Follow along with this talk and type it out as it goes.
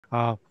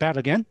Back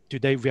again.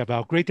 Today we have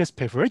our greatest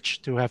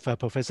privilege to have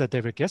Professor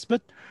David Gesbert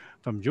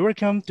from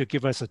EURECOM to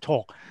give us a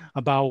talk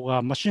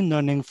about machine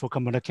learning for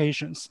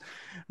communications.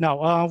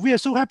 Now, we are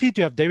so happy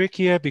to have David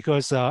here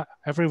because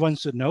everyone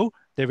should know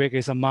David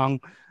is among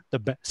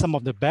some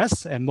of the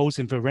best and most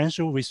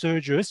influential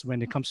researchers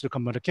when it comes to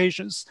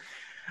communications.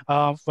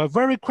 For a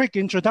very quick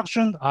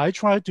introduction, I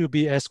try to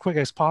be as quick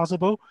as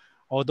possible,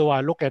 although I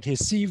look at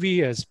his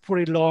CV as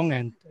pretty long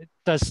and it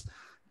does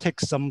take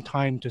some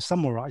time to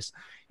summarize.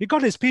 He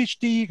got his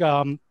PhD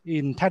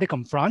in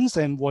telecom France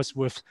and was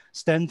with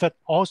Stanford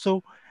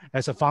also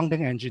as a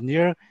founding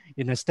engineer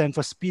in a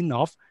Stanford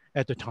spin-off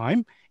at the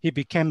time. He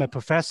became a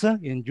professor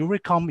in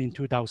EURECOM in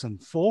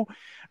 2004.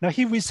 Now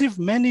he received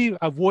many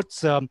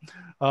awards. There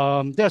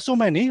are so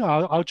many,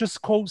 I'll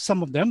just quote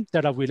some of them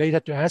that are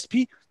related to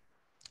SP,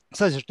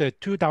 such as the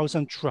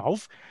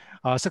 2012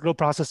 Signal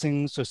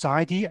Processing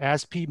Society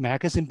SP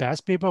Magazine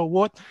Best Paper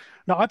Award.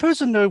 Now, I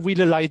personally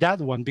really like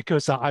that one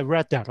because I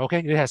read that,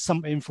 okay? It has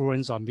some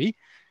influence on me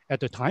at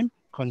the time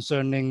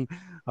concerning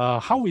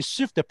how we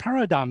shift the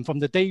paradigm from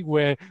the day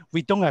where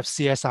we don't have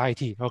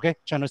CSIT, okay?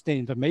 Channel state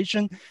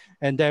information,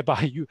 and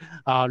thereby you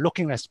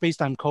looking at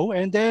space-time code.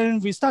 And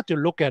then we start to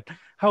look at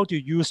how to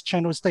use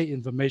channel state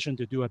information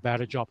to do a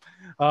better job,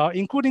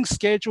 including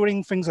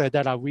scheduling, things like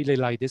that. I really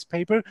like this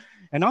paper.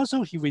 And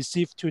also he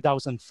received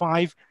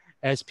 2005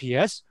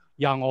 SPS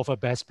Young Author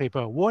Best Paper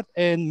Award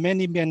and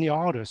many, many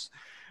others.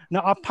 Now,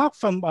 apart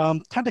from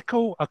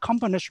technical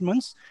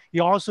accomplishments,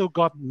 he also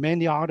got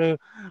many other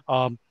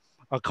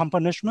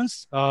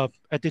accomplishments.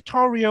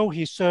 Editorial,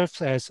 he serves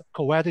as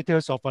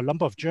co-editors of a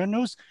number of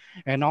journals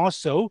and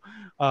also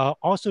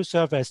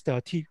served as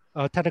the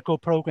technical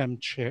program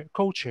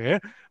co-chair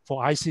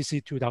for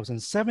ICC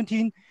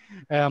 2017.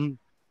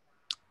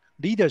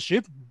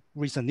 Leadership,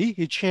 recently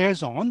he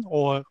chairs on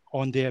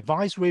the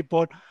advisory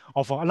board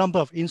of a number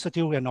of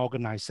institutes and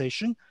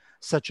organizations,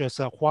 such as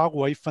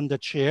Huawei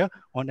funded chair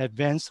on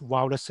advanced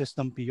wireless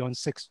system beyond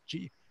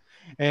 6G.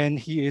 And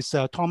he is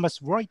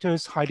Thomson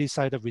Reuters highly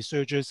cited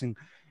researchers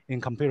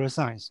in computer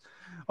science.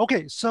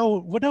 Okay, so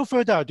without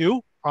further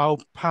ado, I'll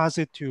pass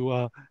it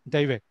to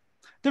David.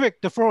 David,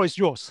 the floor is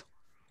yours.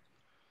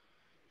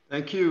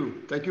 Thank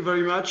you. Thank you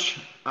very much.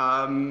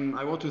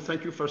 I want to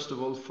thank you, first of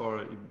all,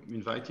 for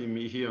inviting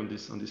me here on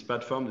this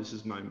platform. This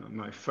is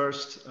my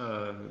first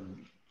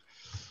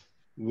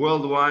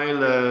worldwide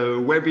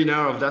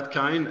webinar of that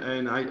kind.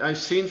 And I've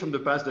seen from the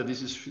past that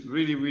this is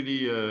really,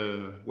 really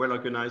well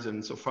organized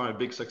and so far a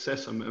big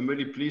success. I'm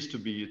really pleased to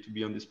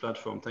be on this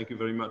platform. Thank you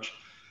very much.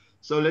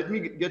 So let me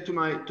get to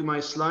my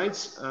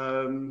slides.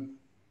 And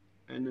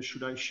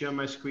should I share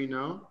my screen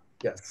now?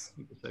 Yes.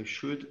 Yes, I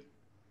should.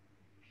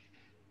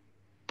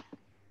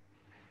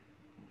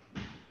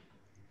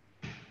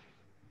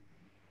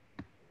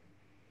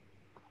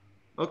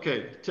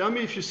 Okay, tell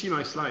me if you see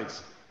my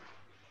slides.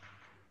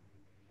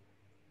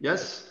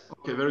 Yes?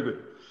 Okay, very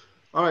good.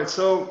 All right,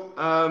 so,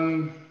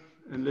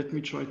 and let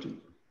me try to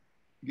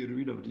get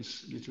rid of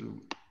this little,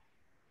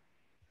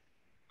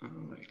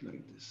 like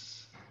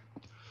this.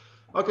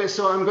 Okay,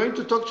 so I'm going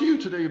to talk to you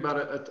today about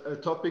a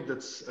topic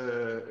that's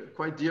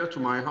quite dear to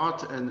my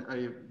heart, and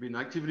I've been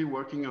actively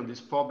working on this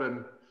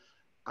problem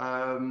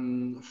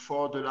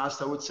for the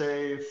last, I would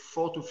say,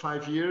 4 to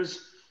 5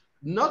 years.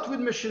 Not with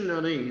machine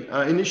learning,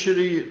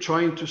 initially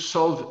trying to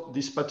solve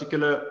this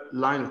particular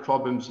line of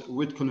problems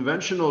with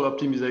conventional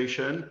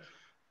optimization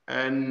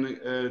and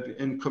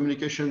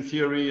communication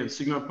theory and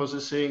signal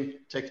processing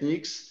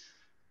techniques.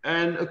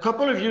 And a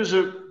couple of years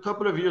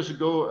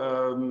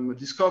ago,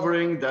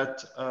 discovering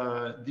that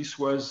this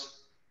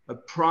was a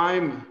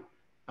prime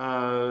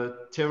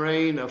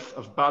terrain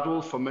of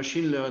battle for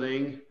machine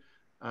learning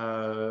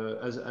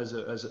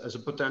as a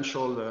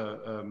potential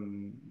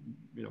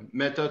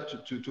method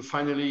to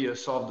finally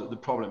solve the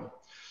problem.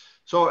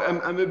 So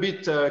I'm a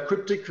bit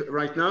cryptic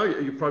right now.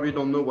 You probably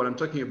don't know what I'm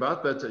talking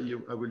about, but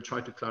I will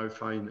try to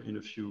clarify in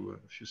a few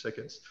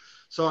seconds.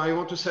 So I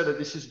want to say that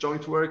this is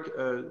joint work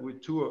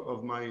with two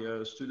of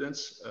my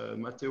students,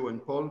 Matteo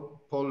and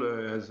Paul. Paul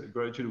has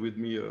graduated with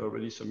me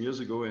already some years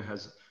ago and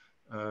has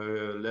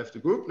left the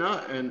group now,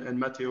 and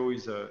Matteo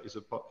is a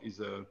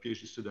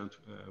PhD student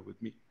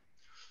with me.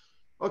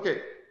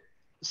 Okay.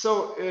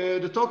 So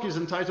the talk is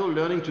entitled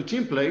Learning to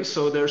Team Play.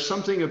 So there's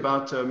something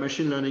about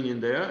machine learning in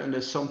there, and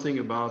there's something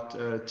about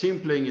team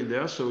playing in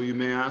there. So you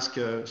may ask,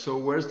 so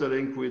where's the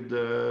link with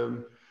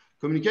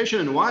communication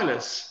and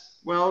wireless?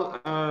 Well,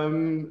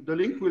 the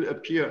link will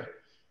appear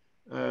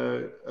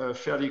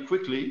fairly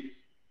quickly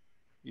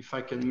if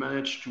I can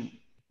manage to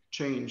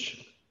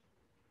change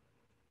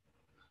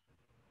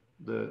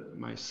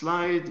my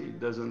slide.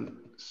 It doesn't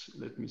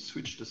let me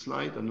switch the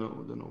slide. I don't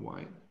know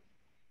why.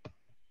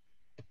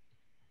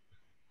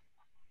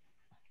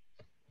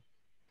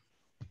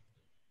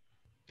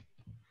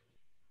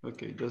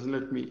 Okay, it doesn't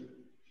let me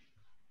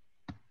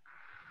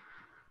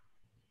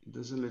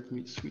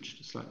switch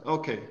the slide.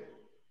 Okay,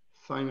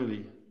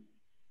 finally.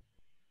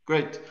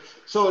 Great.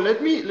 So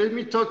let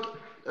me talk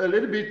a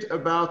little bit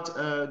about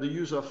the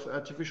use of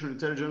artificial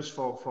intelligence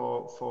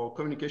for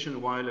communication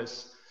and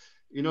wireless.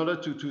 in order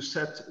to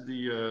set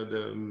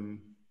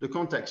the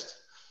context.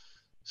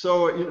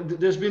 So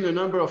there's been a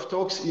number of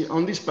talks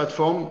on this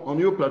platform, on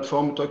your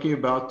platform, talking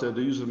about the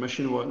use of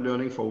machine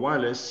learning for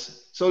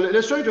wireless. So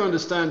let's try to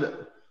understand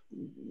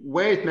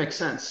where it makes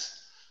sense.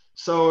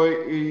 So,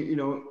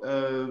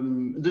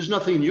 there's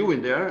nothing new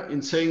in there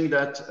in saying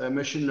that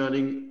machine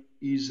learning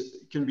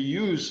can be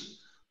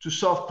used to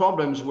solve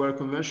problems where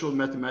conventional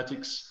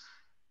mathematics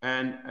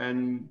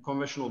and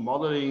conventional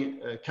modeling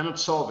cannot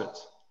solve it,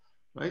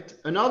 right?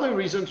 Another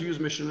reason to use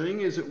machine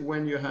learning is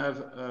when you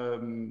have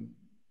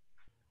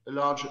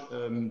large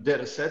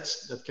data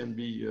sets that can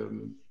be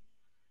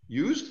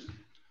used.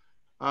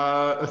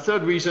 A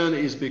third reason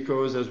is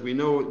because, as we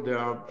know, there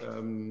are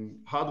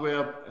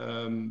hardware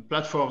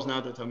platforms now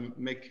that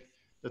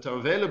are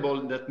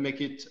available that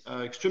make it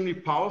extremely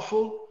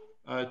powerful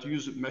to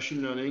use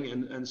machine learning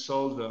and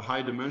solve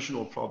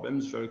high-dimensional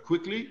problems very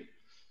quickly.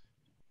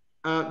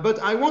 But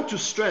I want to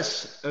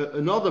stress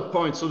another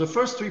point. So the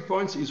first 3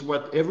 points is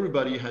what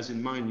everybody has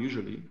in mind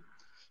usually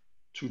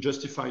to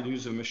justify the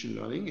use of machine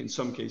learning in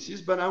some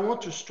cases, but I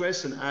want to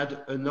stress and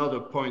add another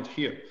point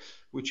here,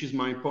 which is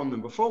my point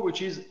number 4,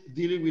 which is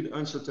dealing with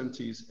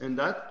uncertainties. And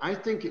that, I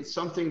think, it's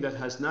something that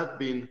has not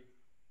been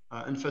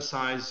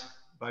emphasized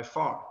by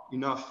far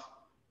enough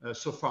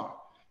so far,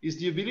 is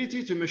the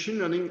ability to machine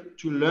learning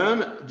to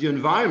learn the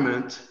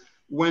environment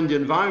when the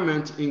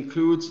environment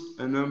includes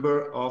a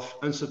number of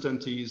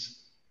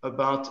uncertainties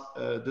about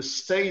the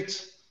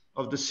state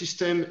of the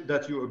system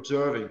that you're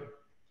observing.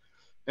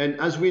 And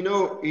as we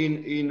know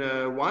in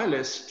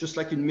wireless, just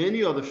like in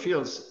many other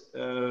fields,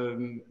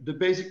 the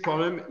basic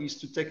problem is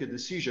to take a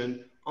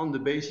decision on the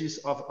basis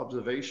of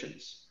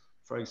observations.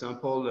 For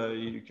example,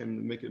 you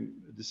can make a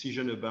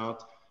decision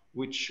about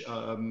which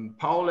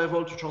power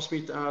level to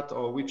transmit at,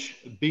 or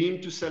which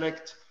beam to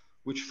select,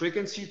 which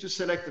frequency to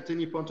select at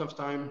any point of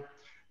time.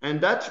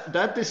 And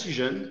that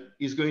decision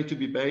is going to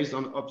be based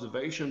on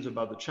observations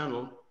about the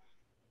channel.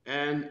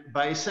 And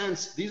by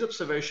sense, these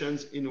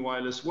observations in the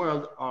wireless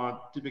world are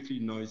typically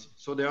noisy,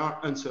 so they are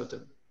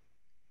uncertain.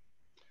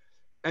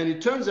 And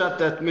it turns out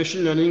that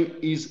machine learning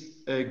is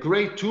a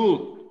great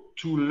tool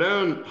to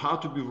learn how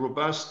to be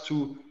robust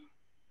to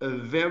a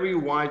very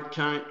wide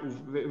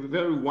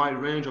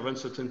range of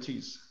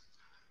uncertainties.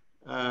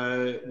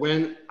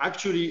 When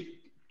actually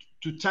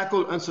to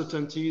tackle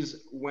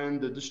uncertainties when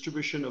the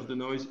distribution of the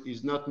noise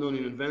is not known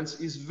in advance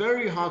is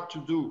very hard to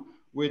do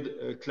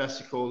with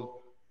classical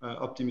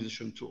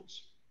optimization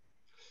tools.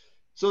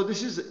 So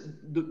this is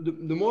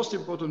the most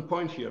important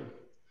point here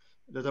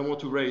that I want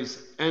to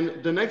raise.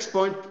 And the next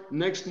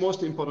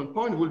most important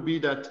point will be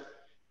that,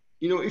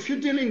 if you're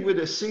dealing with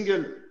a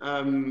single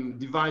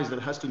device that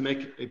has to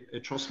make a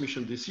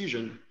transmission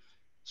decision,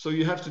 so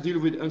you have to deal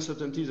with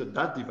uncertainties at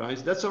that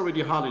device, that's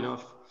already hard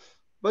enough.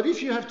 But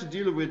if you have to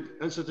deal with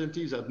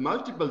uncertainties at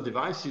multiple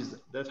devices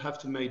that have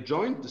to make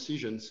joint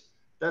decisions,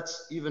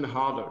 that's even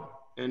harder.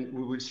 And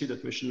we will see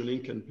that machine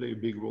learning can play a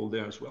big role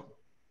there as well.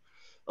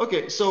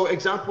 Okay, so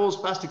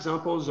past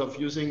examples of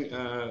using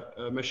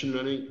machine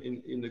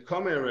learning in the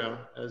COM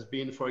area has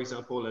been, for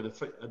example, at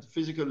the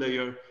physical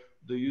layer,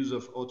 the use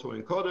of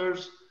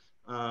autoencoders,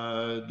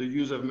 the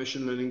use of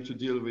machine learning to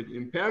deal with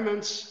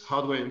impairments,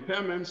 hardware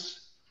impairments,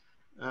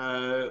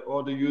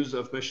 or the use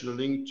of machine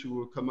learning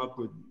to come up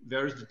with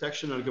various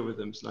detection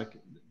algorithms, like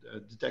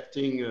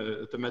detecting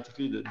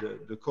automatically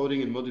the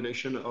coding and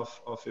modulation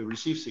of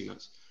receive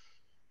signals.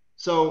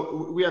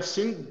 So we have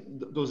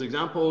seen those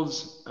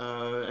examples,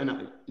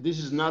 and this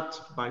is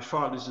not by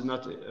far, this is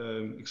not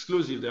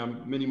exclusive. There are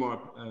many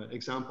more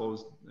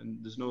examples, and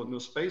there's no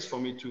space for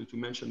me to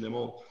mention them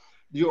all.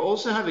 You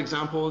also have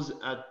examples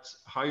at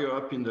higher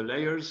up in the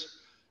layers,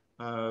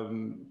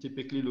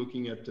 typically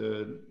looking at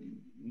the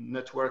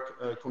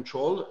network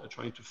control,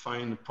 trying to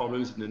find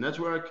problems in the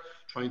network,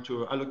 trying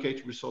to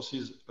allocate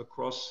resources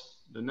across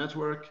the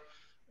network,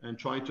 and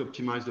trying to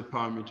optimize the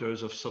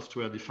parameters of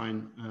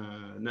software-defined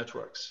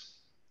networks.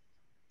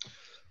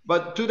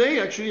 But today,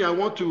 actually, I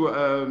want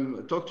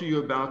to talk to you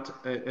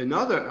about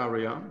another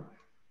area,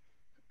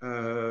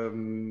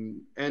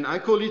 and I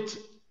call it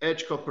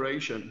edge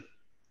cooperation.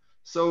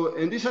 So,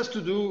 and this has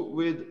to do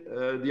with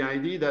the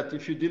idea that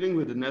if you're dealing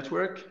with a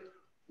network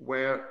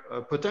where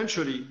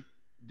potentially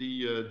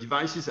the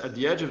devices at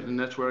the edge of the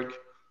network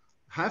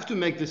have to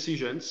make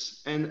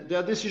decisions, and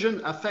their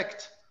decisions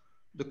affect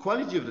the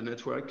quality of the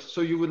network.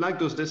 So you would like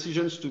those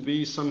decisions to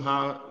be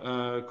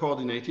somehow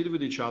coordinated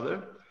with each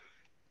other.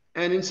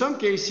 And in some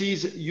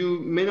cases, you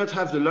may not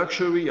have the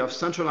luxury of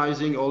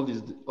centralizing all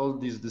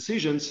these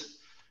decisions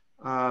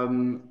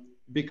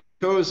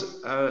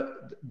because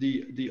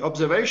the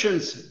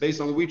observations based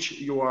on which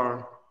you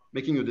are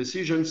making your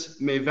decisions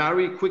may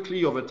vary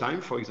quickly over time.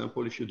 For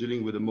example, if you're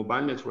dealing with a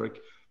mobile network,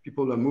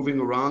 people are moving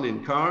around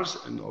in cars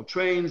or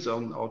trains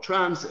or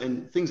trams,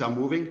 and things are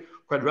moving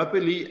quite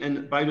rapidly.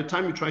 And by the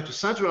time you try to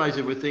centralize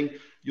everything,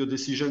 your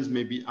decisions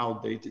may be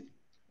outdated.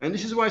 And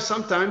this is why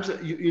sometimes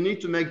you need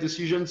to make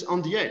decisions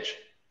on the edge.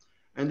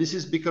 And this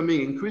is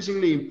becoming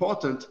increasingly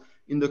important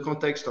in the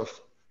context of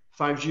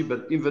 5G,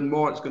 but even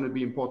more, it's going to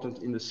be important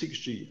in the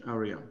 6G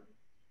area.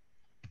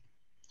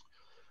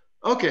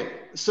 Okay,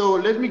 so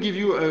let me give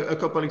you a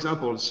couple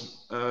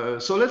examples.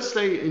 So let's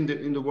stay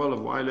in the world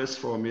of wireless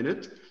for a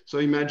minute. So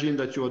imagine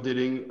that you're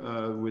dealing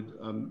with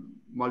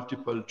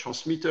multiple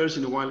transmitters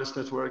in the wireless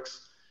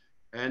networks,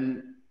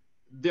 and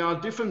there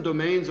are different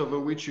domains over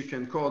which you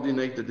can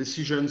coordinate the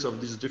decisions of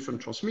these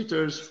different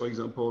transmitters. For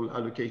example,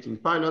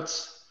 allocating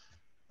pilots.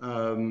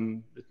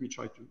 Let me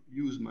try to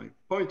use my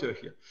pointer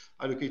here.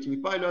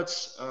 Allocating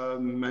pilots,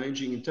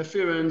 managing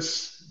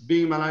interference,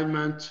 beam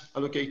alignment,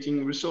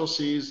 allocating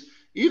resources,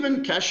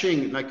 even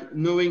caching, like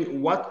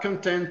knowing what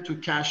content to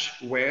cache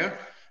where,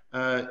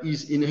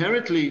 is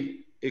inherently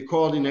a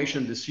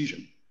coordination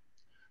decision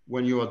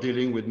when you are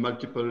dealing with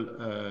multiple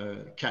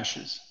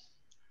caches.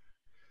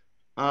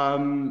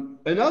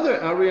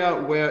 Another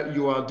area where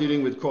you are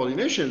dealing with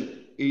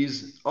coordination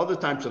is other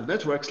types of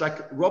networks,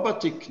 like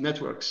robotic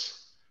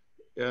networks.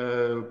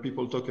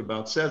 People talk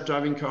about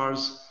self-driving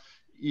cars.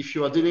 If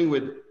you are dealing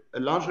with a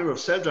large number of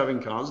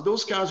self-driving cars,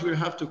 those cars will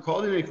have to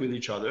coordinate with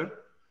each other.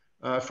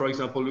 For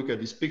example, look at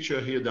this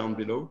picture here down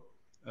below.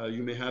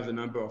 You may have a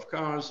number of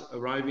cars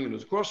arriving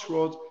at a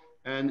crossroad,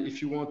 and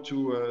if you want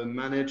to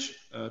manage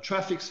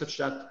traffic such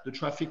that the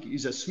traffic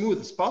is as smooth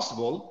as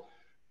possible,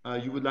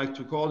 you would like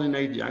to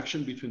coordinate the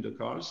action between the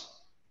cars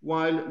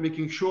while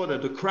making sure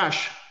that the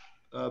crash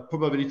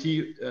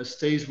probability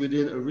stays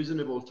within a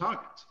reasonable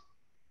target.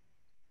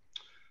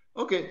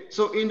 Okay,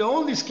 so in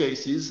all these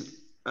cases,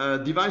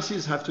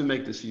 devices have to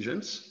make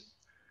decisions,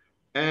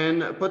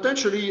 and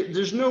potentially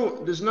there's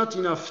not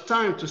enough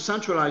time to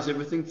centralize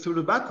everything through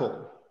the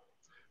backhaul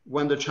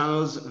when the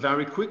channels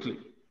vary quickly.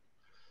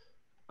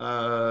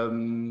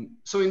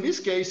 So in this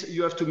case,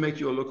 you have to make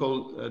your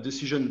local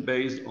decision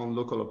based on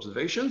local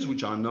observations,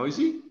 which are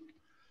noisy.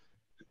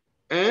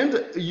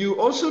 And you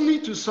also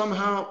need to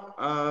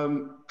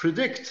somehow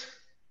predict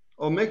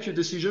or make your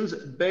decisions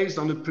based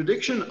on the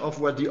prediction of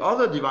what the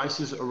other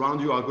devices around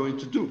you are going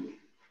to do.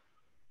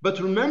 But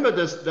remember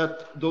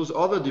that those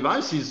other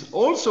devices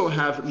also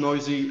have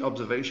noisy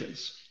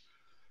observations.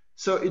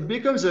 So it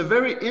becomes a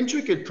very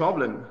intricate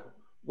problem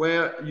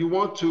where you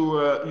want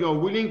to, you're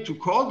willing to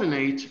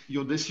coordinate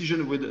your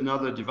decision with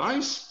another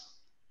device,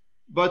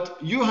 but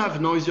you have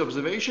noisy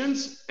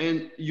observations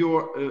and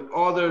your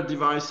other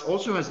device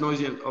also has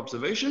noisy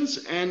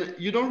observations, and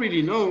you don't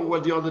really know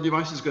what the other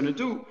device is going to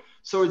do.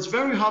 So it's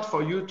very hard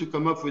for you to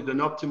come up with an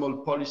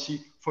optimal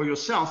policy for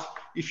yourself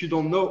if you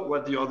don't know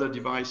what the other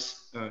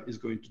device is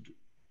going to do.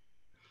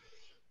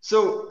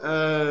 So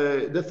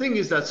the thing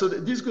is that, so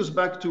this goes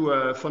back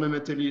to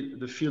fundamentally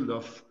the field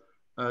of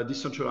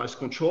decentralized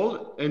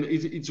control. And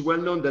it's well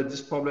known that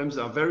these problems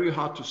are very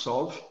hard to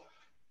solve.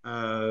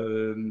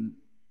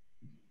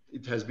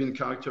 It has been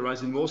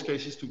characterized in most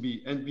cases to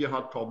be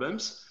hard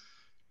problems.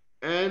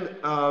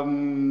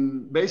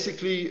 And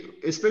basically,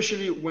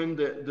 especially when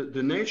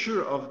the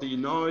nature of the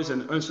noise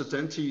and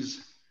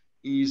uncertainties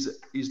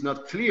is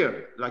not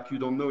clear, like you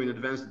don't know in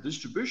advance the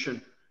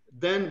distribution,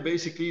 then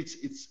basically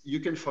you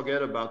can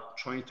forget about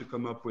trying to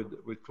come up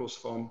with closed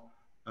form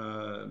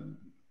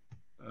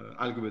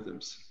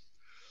algorithms.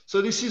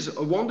 So this is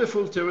a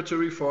wonderful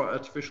territory for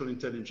artificial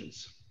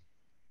intelligence.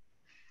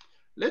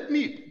 Let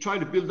me try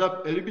to build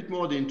up a little bit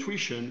more the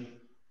intuition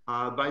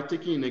by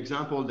taking an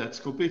example that's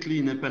completely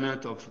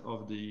independent of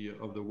the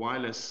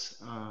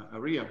wireless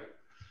area.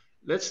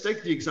 Let's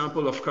take the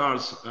example of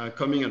cars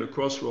coming at a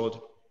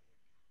crossroad,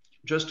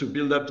 just to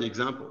build up the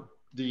example,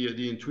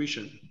 the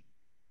intuition.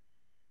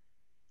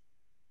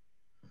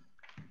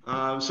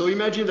 So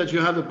imagine that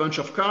you have a bunch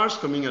of cars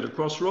coming at a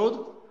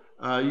crossroad.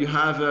 You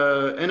have,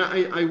 and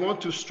I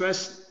want to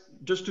stress,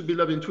 just to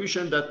build up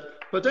intuition, that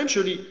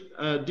potentially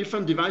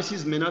different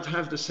devices may not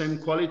have the same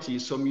quality.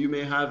 So you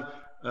may have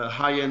a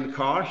high-end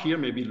car here,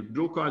 maybe the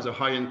blue car is a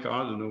high-end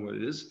car, I don't know what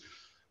it is,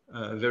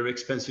 very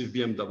expensive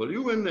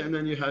BMW, and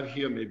then you have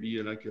here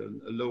maybe like a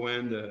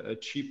low-end, a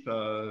cheap,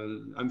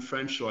 I'm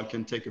French, so I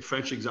can take a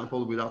French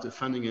example without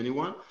offending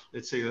anyone.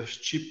 Let's say a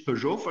cheap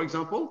Peugeot, for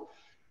example,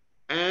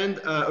 and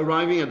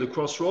arriving at the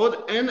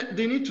crossroad, and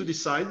they need to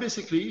decide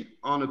basically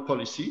on a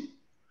policy,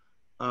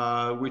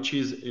 which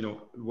is,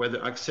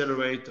 whether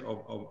accelerate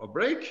or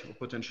brake or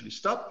potentially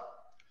stop.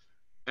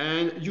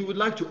 And you would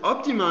like to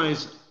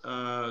optimize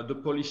the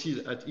policies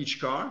at each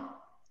car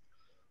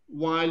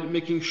while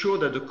making sure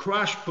that the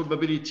crash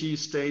probability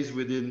stays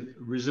within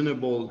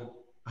reasonable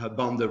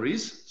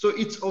boundaries. So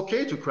it's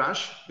okay to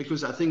crash,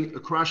 because I think a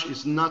crash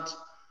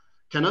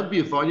cannot be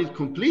avoided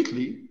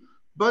completely,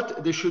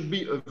 but there should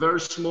be a very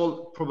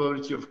small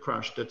probability of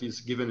crash that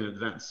is given in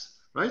advance,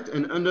 right?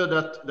 And under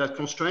that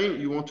constraint,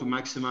 you want to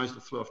maximize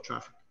the flow of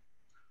traffic.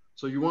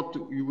 So you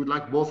would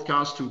like both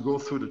cars to go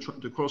through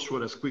the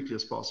crossroad as quickly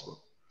as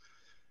possible.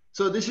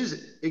 So this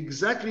is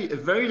exactly a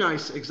very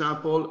nice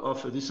example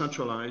of a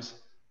decentralized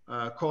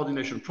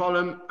coordination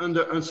problem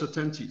under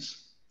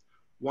uncertainties.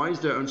 Why is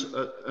there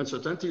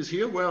uncertainties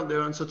here? Well, there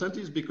are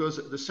uncertainties because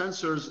the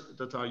sensors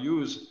that are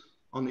used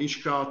on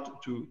each car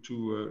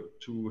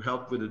to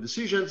help with the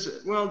decisions,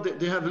 well,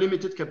 they have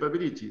limited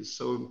capabilities.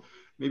 So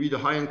maybe the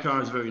high-end car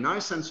has very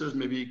nice sensors.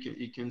 Maybe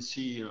it can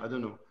see, I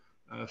don't know,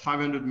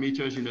 500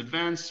 meters in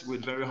advance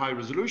with very high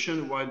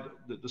resolution, while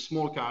the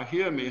small car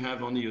here may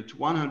have only a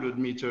 100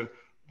 meter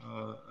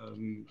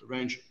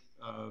range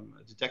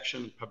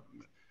detection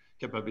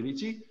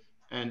capability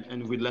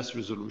and with less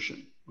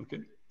resolution.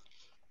 Okay,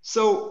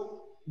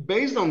 so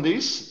based on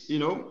this, you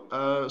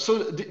know,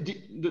 so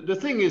the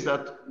thing is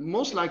that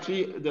most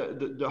likely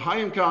the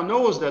high-end car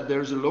knows that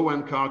there's a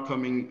low-end car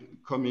coming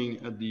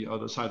at the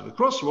other side of the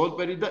crossroad,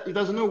 but it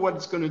doesn't know what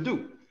it's going to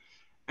do.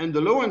 And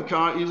the low-end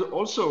car is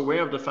also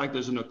aware of the fact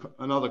there's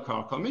another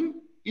car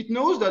coming. It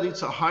knows that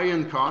it's a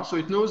high-end car, so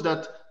it knows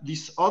that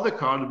this other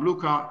car, the blue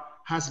car,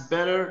 has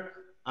better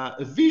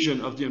a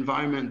vision of the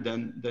environment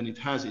than it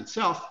has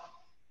itself,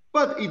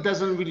 but it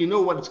doesn't really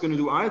know what it's going to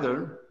do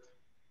either.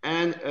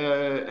 And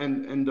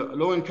the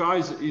low-end car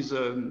is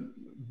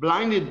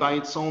blinded by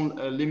its own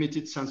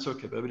limited sensor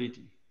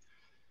capability.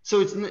 So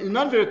it's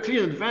not very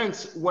clear in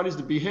advance what is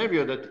the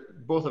behavior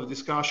that both of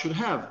these cars should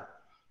have.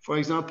 For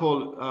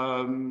example,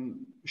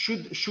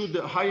 should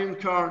the high-end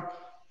car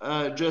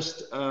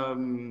just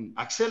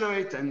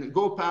accelerate and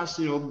go past?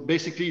 You know,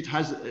 basically it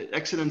has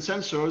excellent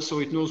sensors, so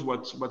it knows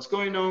what's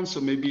going on. So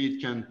maybe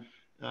it can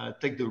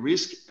take the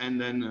risk and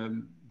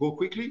then go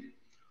quickly.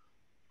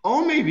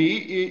 Or maybe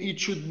it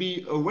should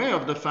be aware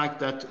of the fact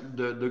that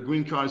the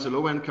green car is a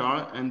low-end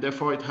car, and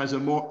therefore it has a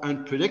more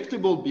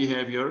unpredictable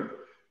behavior.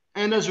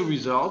 And as a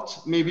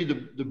result, maybe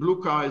the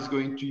blue car is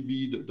going to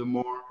be the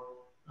more,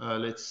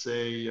 let's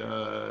say,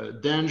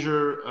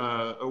 danger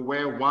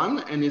aware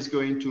one, and is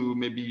going to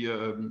maybe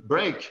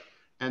brake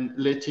and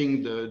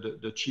letting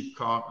the cheap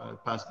car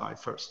pass by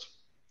first.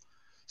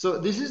 So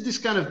this is this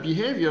kind of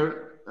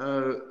behavior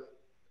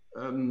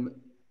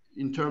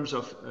in terms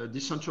of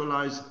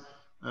decentralized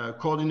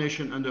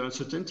coordination under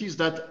uncertainties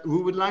that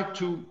we would like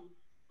to,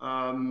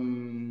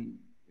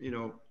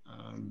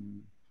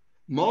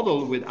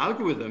 model with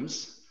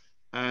algorithms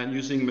and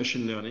using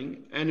machine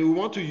learning. And we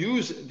want to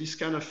use this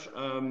kind of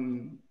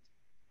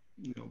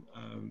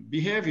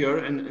behavior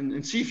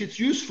and see if it's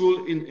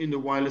useful in the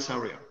wireless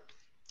area.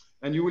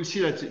 And you will see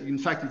that, in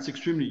fact, it's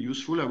extremely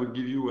useful. I will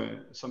give you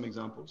some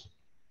examples.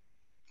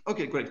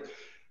 Okay, great.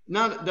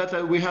 Now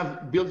that we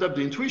have built up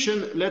the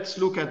intuition, let's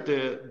look at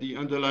the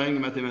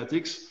underlying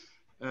mathematics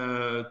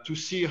to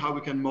see how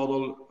we can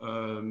model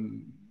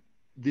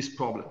this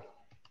problem.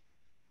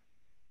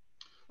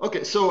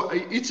 Okay, so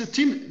it's a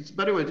team.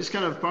 By the way, this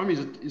kind of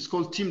problem is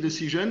called team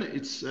decision.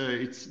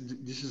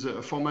 This is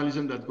a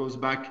formalism that goes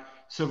back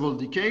several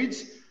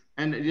decades,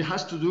 and it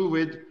has to do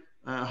with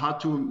how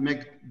to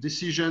make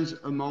decisions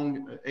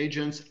among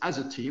agents as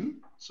a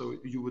team. So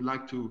you would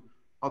like to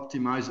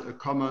optimize a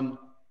common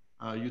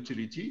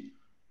utility,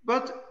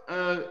 but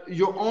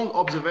your own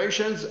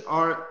observations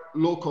are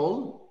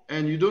local,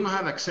 and you don't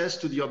have access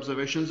to the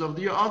observations of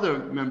the other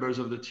members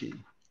of the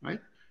team, right?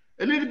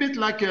 A little bit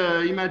like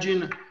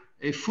imagine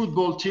a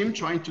football team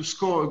trying to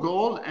score a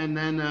goal, and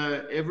then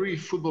every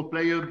football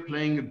player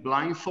playing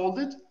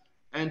blindfolded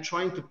and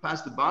trying to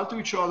pass the ball to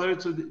each other.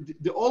 So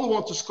they all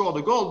want to score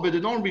the goal, but they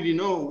don't really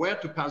know where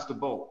to pass the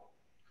ball.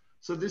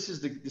 So this is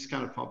this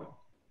kind of problem.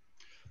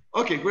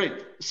 Okay, great.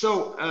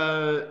 So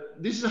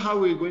this is how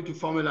we're going to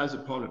formalize the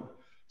problem.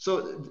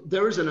 So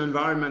there is an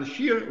environment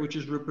here, which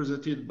is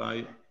represented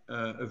by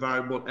a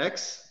variable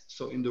X.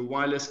 So in the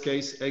wireless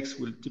case, X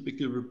will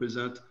typically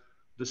represent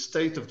the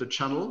state of the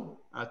channel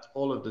at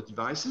all of the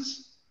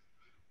devices.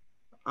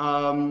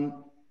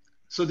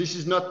 So this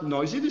is not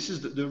noisy, this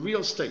is the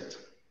real state.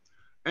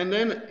 And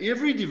then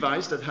every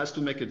device that has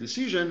to make a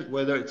decision,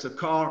 whether it's a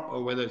car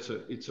or whether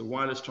it's a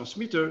wireless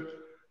transmitter,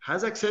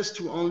 has access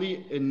to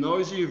only a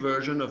noisy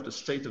version of the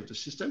state of the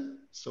system.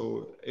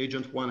 So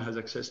agent 1 has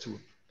access to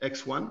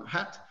X1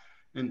 hat,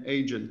 and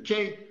agent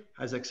K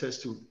has access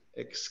to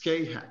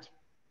XK hat,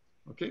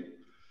 okay?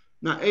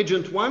 Now,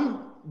 agent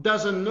 1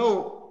 doesn't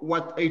know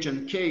what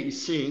agent K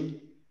is seeing.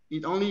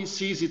 It only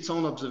sees its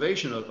own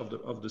observation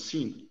of the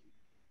scene.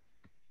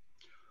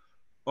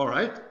 All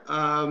right,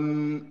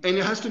 and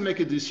it has to make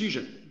a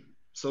decision.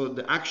 So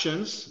the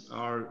actions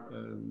are,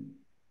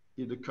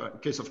 in the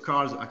case of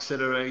cars,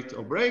 accelerate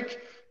or brake.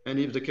 And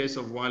in the case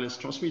of wireless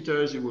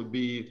transmitters, it would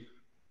be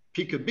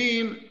pick a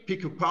beam,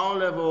 pick a power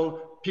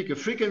level, pick a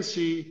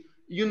frequency,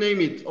 you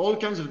name it, all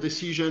kinds of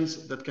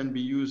decisions that can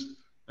be used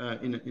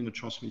in a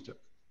transmitter.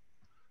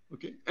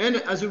 Okay, and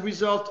as a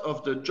result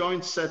of the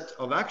joint set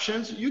of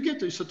actions, you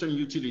get a certain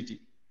utility,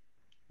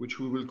 which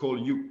we will call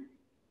U.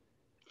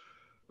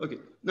 Okay,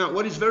 now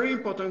what is very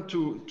important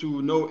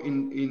to know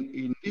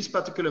in this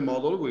particular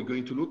model we're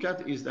going to look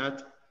at is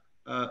that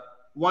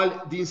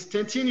while the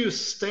instantaneous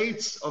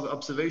states of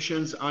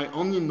observations are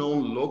only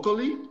known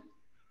locally,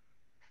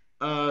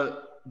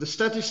 the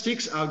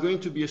statistics are going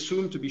to be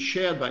assumed to be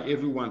shared by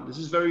everyone. This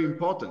is very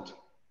important.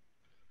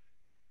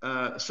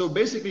 So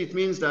basically it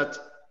means that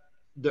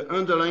the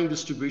underlying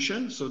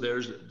distribution, so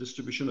there's a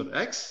distribution of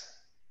X,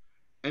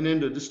 and then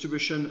the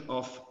distribution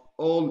of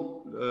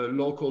all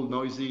local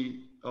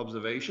noisy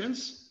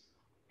observations,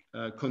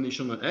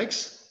 conditional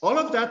X, all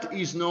of that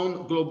is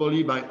known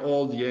globally by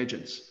all the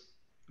agents.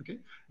 Okay,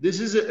 this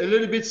is a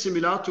little bit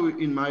similar to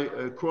in my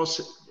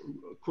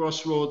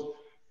crossroad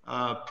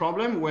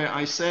problem where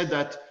I said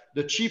that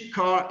the cheap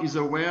car is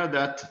aware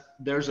that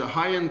there's a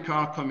high-end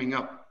car coming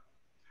up,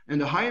 and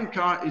the high-end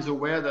car is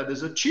aware that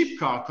there's a cheap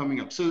car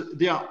coming up. So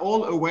they are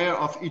all aware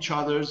of each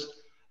other's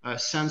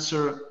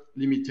sensor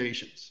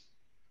limitations,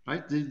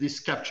 right? This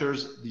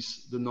captures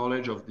the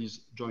knowledge of this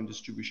joint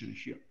distribution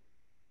here.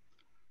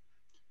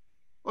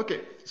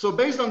 Okay, so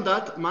based on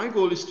that, my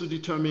goal is to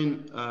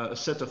determine a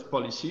set of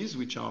policies,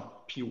 which are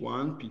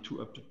P1, P2,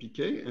 up to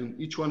Pk, and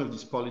each one of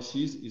these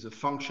policies is a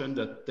function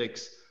that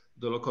takes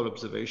the local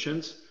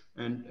observations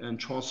and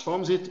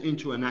transforms it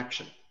into an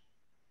action.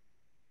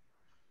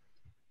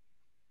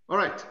 All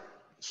right,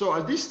 so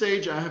at this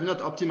stage, I have not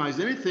optimized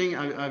anything.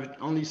 I've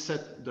only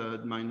set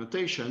my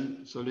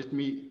notation. So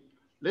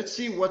let's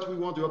see what we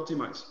want to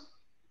optimize.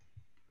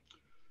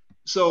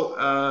 So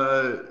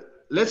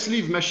let's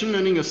leave machine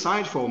learning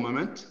aside for a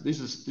moment. This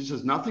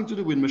has nothing to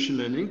do with machine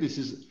learning. This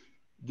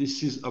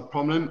is a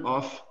problem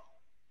of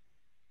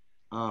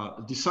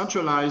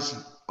decentralized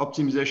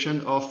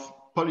optimization of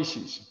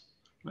policies,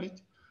 right?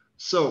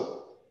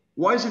 So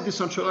why is it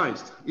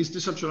decentralized? It's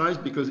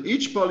decentralized because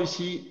each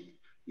policy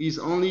is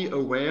only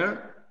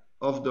aware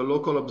of the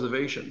local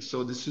observation.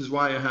 So this is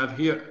why I have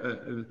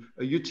here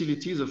a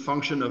utility as a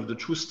function of the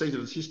true state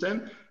of the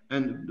system,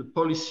 and the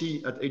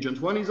policy at agent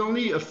 1 is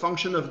only a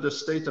function of the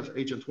state of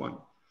agent 1.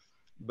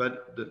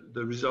 But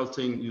the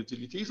resulting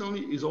utility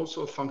is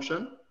also a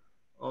function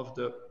of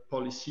the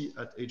policy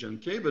at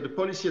agent K, but the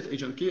policy at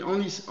agent K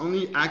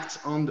only acts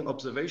on the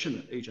observation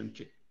at agent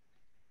K.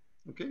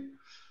 Okay,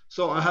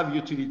 so I have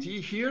utility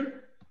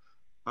here.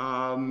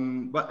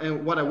 But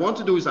what I want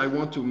to do is I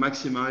want to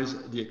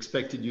maximize the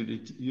expected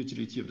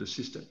utility of the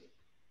system.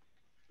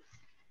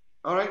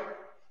 All right.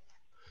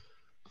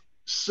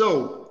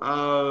 So,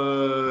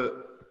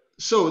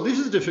 so this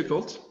is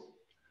difficult.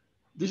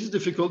 This is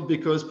difficult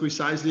because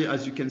precisely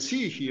as you can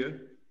see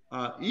here,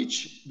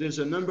 there's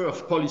a number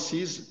of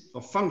policies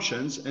of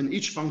functions, and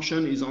each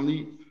function is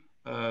only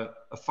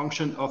a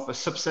function of a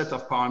subset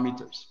of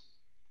parameters.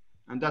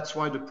 And that's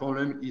why the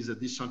problem is a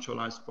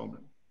decentralized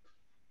problem.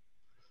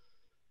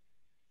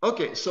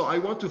 Okay, so I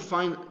want to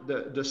find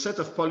the set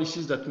of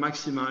policies that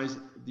maximize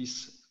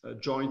this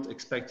joint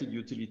expected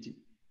utility.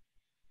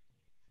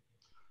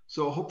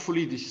 So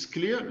hopefully this is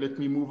clear. Let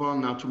me move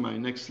on now to my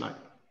next slide.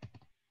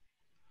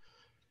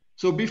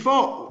 So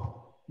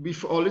before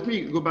let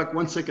me go back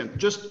 1 second,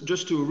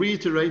 just to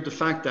reiterate the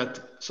fact that,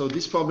 so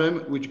this problem,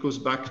 which goes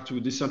back to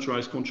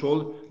decentralized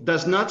control,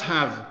 does not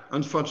have,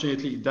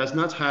 unfortunately, does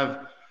not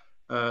have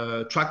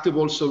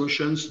tractable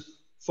solutions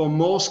for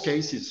most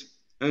cases.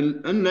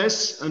 And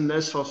unless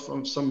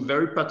for some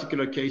very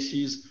particular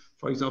cases,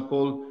 for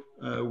example,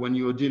 when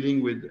you're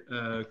dealing with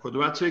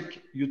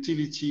quadratic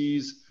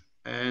utilities,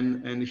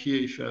 and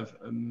here if you have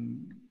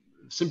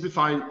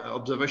simplified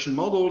observation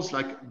models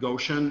like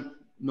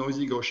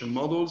noisy Gaussian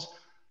models,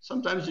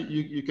 sometimes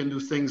you can do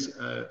things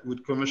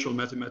with conventional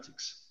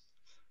mathematics.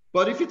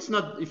 But if it's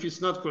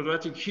not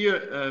quadratic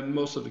here,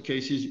 most of the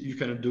cases you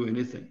cannot do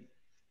anything.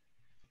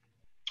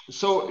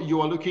 So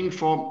you are looking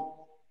for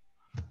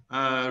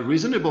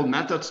reasonable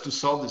methods to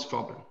solve this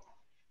problem.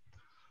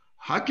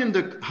 How can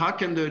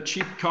the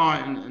cheap car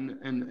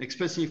and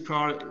expensive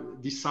car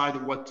decide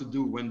what to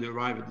do when they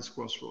arrive at this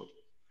crossroad?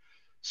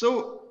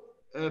 So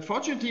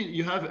fortunately,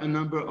 you have a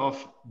number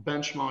of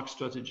benchmark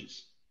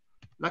strategies,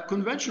 like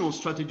conventional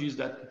strategies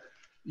that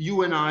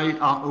you and I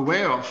are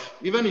aware of.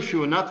 Even if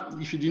you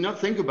do not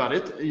think about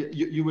it,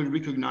 you will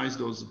recognize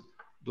those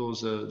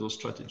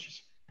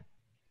strategies.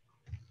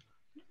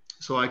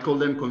 So I call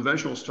them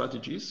conventional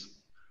strategies.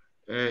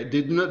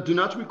 They do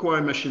not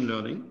require machine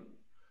learning.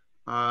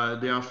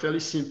 They are fairly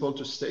simple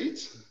to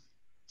state.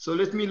 So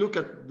let me look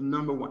at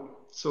number 1.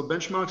 So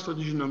benchmark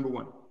strategy number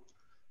 1.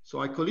 So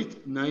I call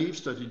it naive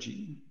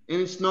strategy, and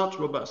it's not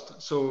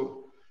robust.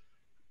 So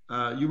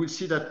you will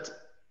see that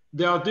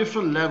there are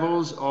different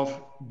levels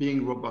of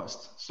being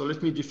robust. So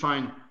let me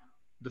define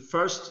the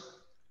first: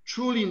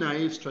 truly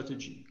naive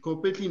strategy,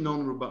 completely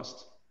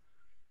non-robust.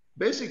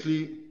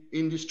 Basically,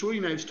 in this truly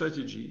naive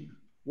strategy,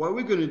 what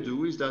we're going to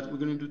do is that we're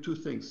going to do 2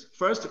 things.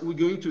 First, we're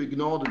going to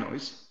ignore the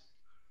noise.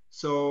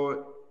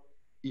 So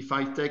if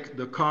I take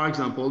the car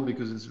example,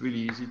 because it's really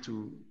easy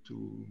to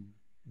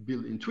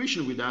build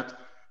intuition with that,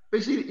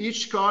 basically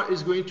each car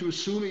is going to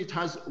assume it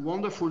has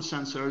wonderful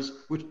sensors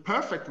with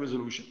perfect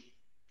resolution,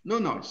 no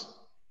noise.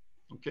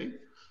 Okay,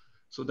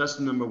 so that's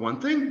the number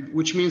 1 thing,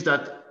 which means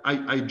that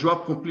I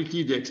drop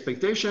completely the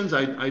expectations.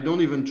 I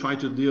don't even try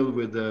to deal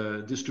with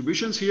the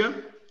distributions here.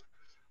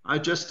 I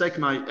just take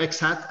my x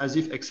hat as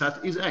if x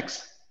hat is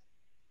x.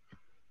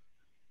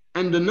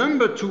 And the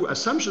number 2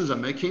 assumptions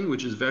I'm making,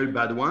 which is a very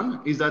bad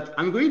one, is that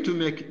I'm going to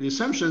make the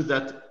assumption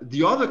that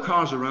the other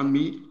cars around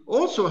me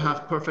also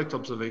have perfect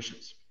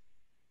observations.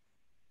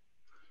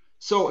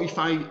 So if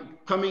I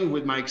come in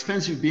with my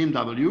expensive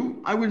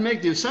BMW, I will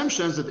make the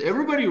assumptions that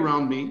everybody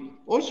around me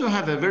also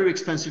have a very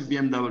expensive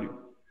BMW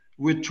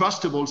with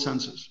trustable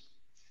sensors.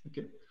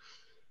 Okay,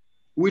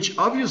 which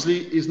obviously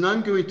is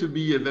not going to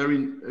be a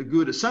very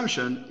good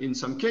assumption in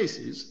some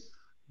cases,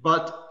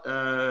 But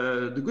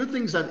the good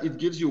thing is that it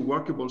gives you a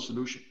workable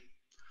solution.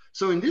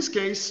 So in this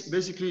case,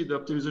 basically the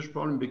optimization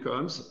problem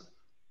becomes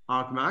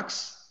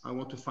argmax. I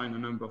want to find a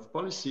number of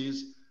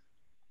policies,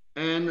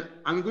 and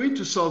I'm going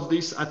to solve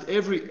this at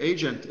every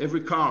agent,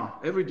 every car,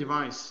 every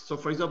device. So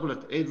for example,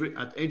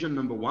 at agent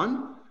number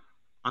 1,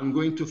 I'm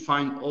going to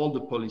find all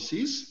the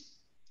policies.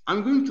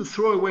 I'm going to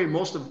throw away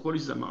most of the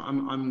policies.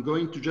 I'm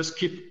going to just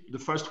keep the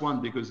first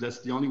one because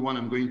that's the only one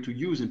I'm going to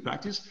use in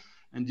practice.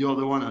 And the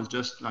other one is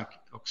just like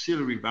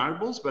auxiliary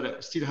variables, but I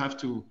still have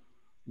to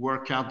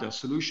work out the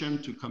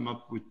solution to come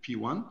up with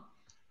P1,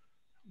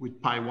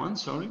 with pi1,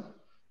 sorry.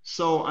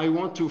 So I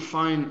want to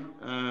find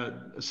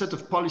a set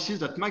of policies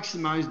that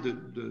maximize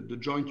the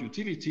joint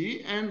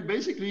utility. And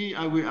basically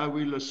I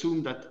will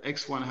assume that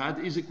x1 hat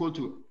is equal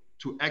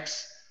to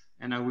x,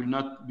 and I will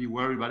not be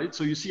worried about it.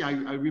 So you see,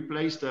 I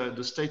replaced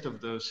the state of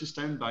the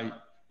system by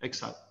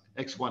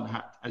x1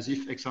 hat, as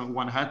if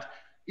x1 hat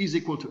is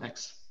equal to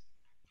x.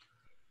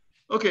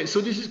 Okay,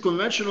 so this is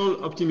conventional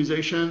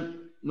optimization.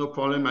 No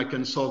problem, I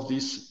can solve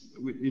this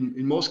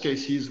in most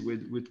cases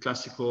with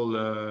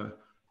classical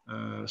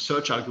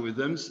search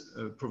algorithms,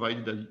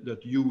 provided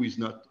that U is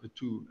not a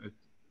too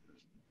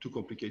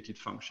complicated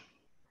function.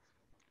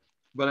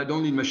 But I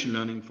don't need machine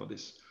learning for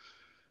this.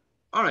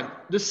 All right,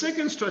 the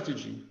second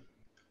strategy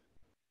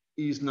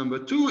is number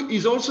 2,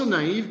 is also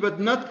naive, but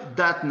not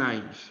that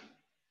naive.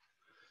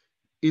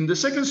 In the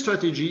second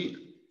strategy,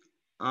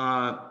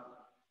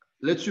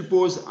 let's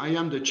suppose I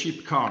am the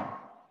cheap car.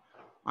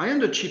 I am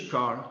the cheap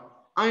car.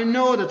 I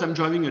know that I'm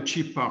driving a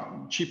cheap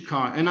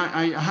car, and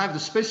I have the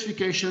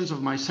specifications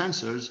of my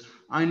sensors.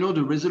 I know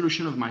the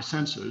resolution of my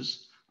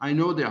sensors. I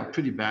know they are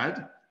pretty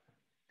bad,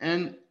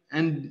 and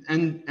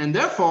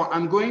therefore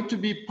I'm going to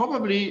be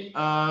probably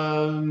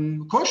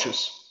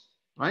cautious,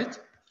 right?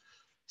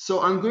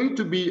 So I'm going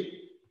to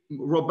be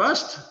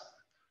robust,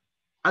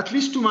 at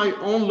least to my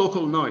own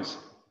local noise.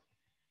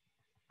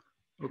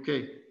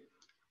 Okay,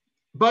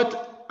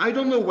 but I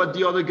don't know what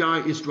the other guy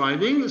is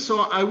driving,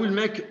 so I will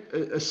make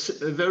a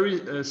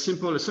very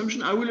simple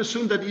assumption. I will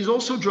assume that he's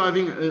also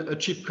driving a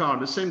cheap car,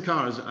 the same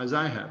car as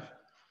I have,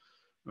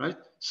 right?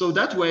 So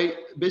that way,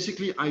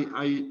 basically,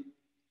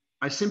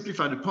 I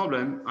simplify the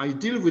problem. I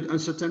deal with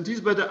uncertainties,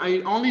 but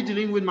I only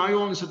dealing with my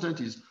own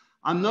uncertainties.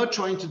 I'm not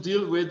trying to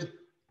deal with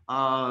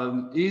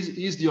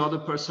is the other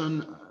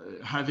person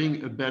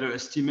having a better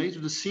estimate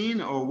of the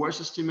scene or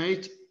worse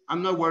estimate.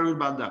 I'm not worried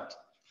about that.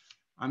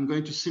 I'm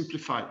going to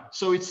simplify.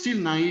 So it's still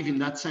naive in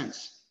that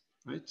sense,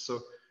 right?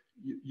 So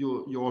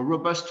you're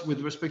robust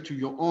with respect to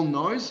your own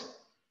noise,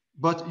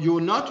 but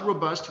you're not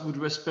robust with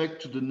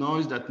respect to the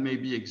noise that may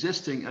be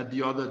existing at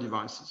the other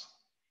devices,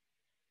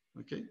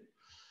 okay?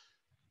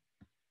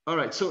 All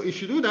right, so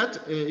if you do that,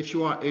 if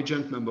you are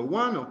agent number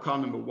 1 or car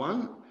number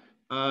 1,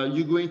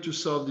 you're going to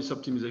solve this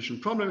optimization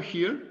problem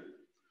here.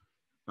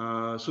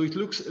 So it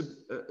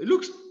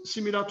looks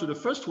similar to the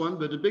first one,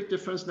 but the big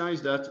difference now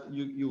is that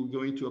you're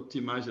going to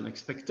optimize an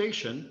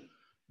expectation,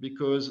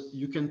 because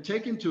you can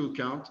take into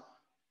account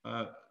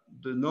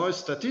the noise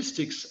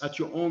statistics at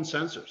your own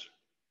sensors,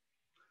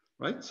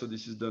 right? So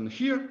this is done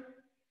here,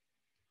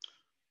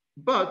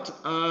 but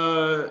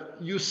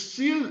you're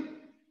still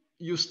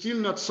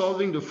not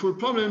solving the full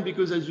problem,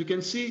 because as you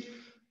can see,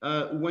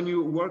 when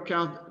you work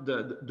out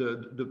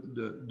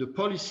the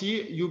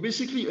policy, you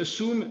basically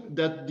assume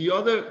that the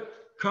other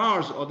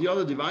cars or the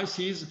other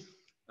devices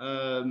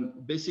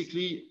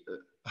basically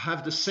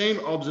have the same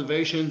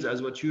observations as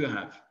what you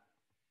have.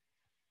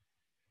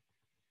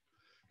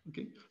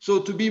 Okay, so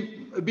to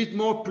be a bit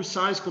more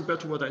precise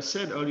compared to what I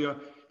said earlier,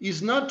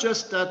 is not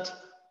just that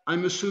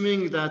I'm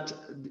assuming that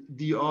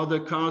the other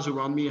cars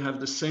around me have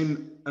the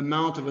same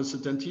amount of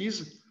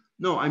uncertainties.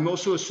 No, I'm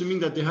also assuming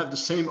that they have the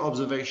same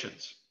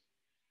observations.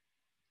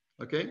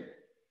 Okay,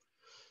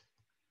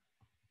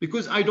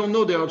 because I don't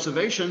know their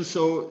observations,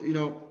 so you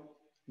know,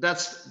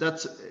 that's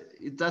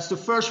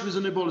the first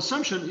reasonable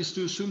assumption, is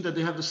to assume that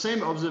they have the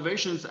same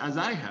observations as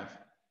I have,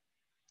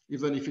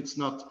 even if it's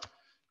not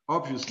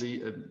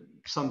obviously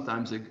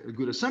sometimes a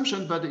good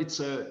assumption, but it's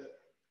a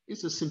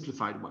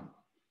simplified one.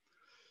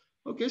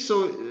 Okay,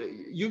 so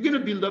you're going to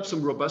build up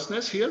some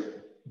robustness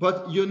here,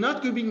 but you're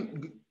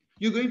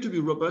going to be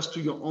robust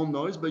to your own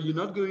noise, but you're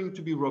not going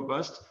to be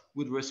robust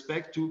with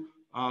respect to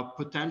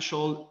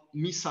potential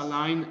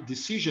misaligned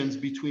decisions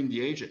between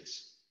the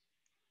agents.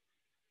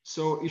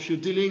 So if you're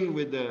dealing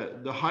with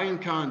the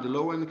high-end car and the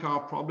low-end car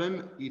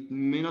problem, it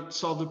may not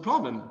solve the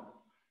problem.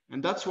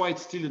 And that's why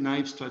it's still a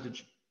naive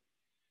strategy.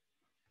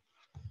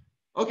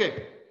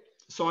 Okay,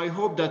 so I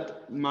hope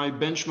that my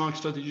benchmark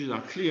strategies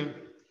are clear.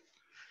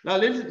 Now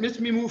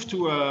let me move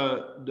to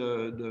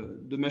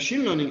the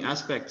machine learning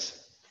aspects.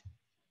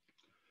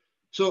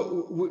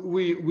 So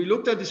we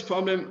looked at this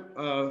problem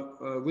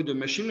with the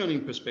machine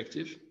learning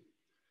perspective.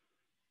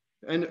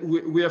 And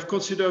we have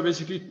considered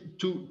basically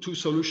two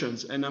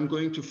solutions, and I'm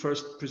going to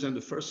first present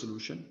the first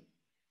solution.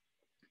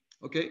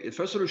 Okay, the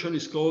first solution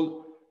is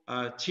called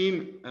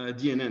team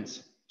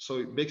DNNs.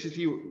 So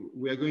basically,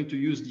 we are going to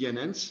use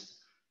DNNs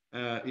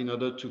in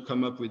order to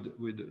come up with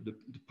the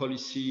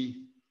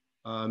policy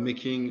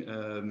making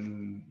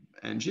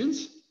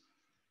engines.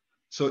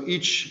 So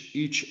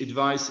each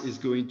device is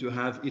going to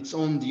have its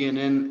own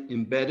DNN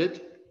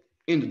embedded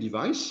in the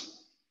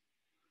device,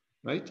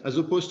 right? As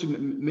opposed to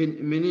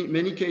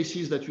many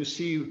cases that you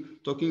see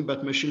talking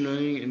about machine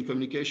learning and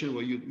communication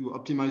where you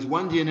optimize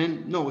one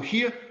DNN. No,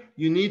 here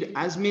you need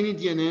as many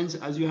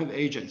DNNs as you have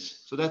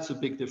agents. So that's a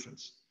big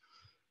difference.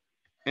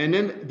 And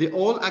then they're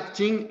all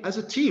acting as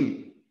a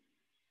team.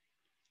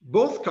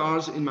 Both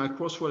cars in my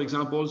crossword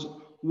examples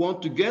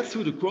want to get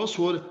through the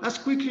crossword as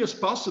quickly as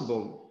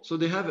possible. So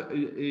they have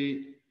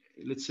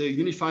let's say,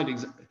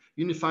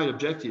 unified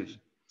objectives.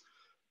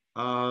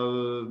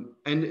 And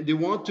they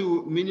want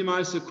to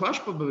minimize the crash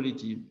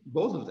probability,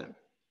 both of them.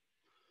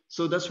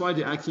 So that's why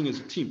they're acting as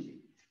a team.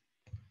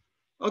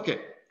 Okay,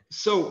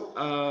 so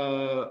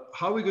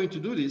how are we going to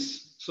do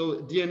this?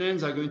 So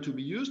DNNs are going to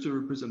be used to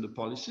represent the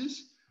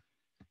policies.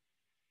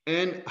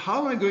 And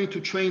how am I going to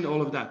train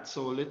all of that?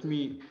 So let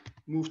me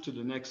move to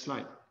the next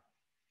slide.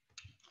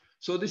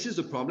 So this is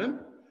the problem.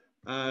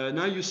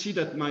 Now you see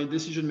that my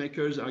decision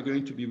makers are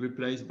going to be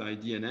replaced by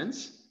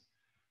DNNs.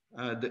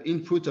 The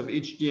input of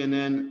each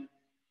DNN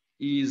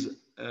is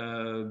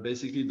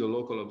basically the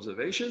local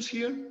observations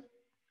here.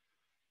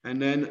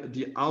 And then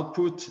the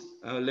output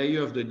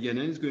layer of the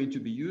DNN is going to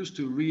be used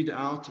to read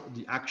out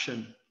the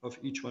action of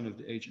each one of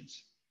the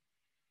agents.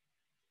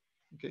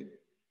 Okay.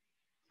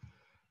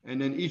 And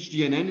then each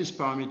DNN is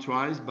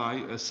parameterized by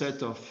a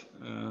set of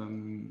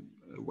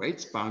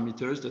weights,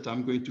 parameters that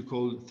I'm going to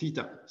call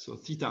theta. So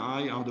theta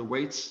I are the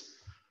weights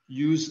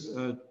used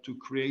to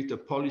create a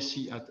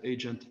policy at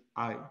agent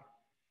I.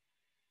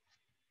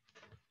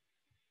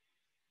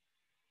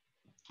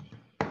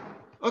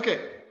 Okay,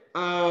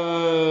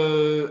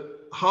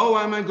 how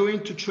am I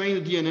going to train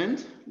a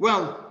DNN?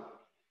 Well,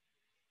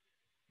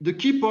 the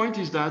key point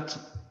is that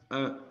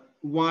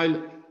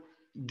while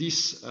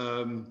this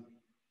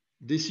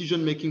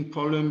decision-making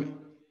problem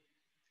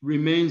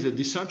remains a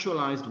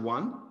decentralized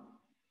one,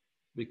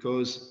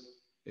 because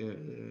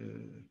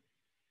you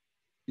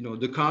know,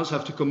 the cars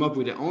have to come up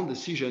with their own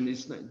decision.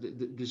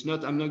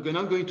 I'm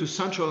not going to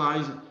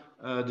centralize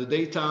the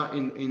data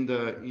in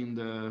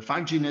the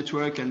 5G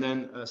network and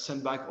then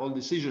send back all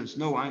decisions.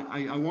 No,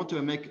 I want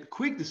to make a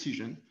quick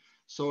decision.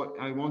 So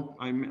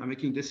I'm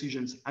making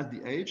decisions at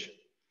the edge.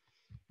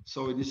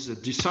 So this is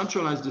a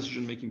decentralized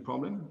decision-making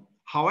problem.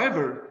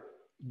 However,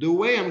 the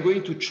way I'm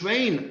going to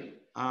train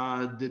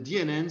the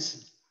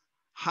DNNs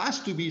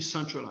has to be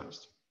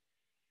centralized.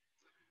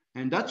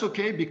 And that's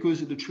okay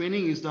because the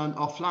training is done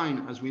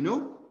offline, as we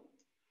know.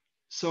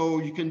 So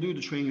you can do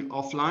the training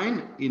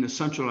offline in a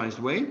centralized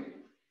way.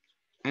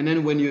 And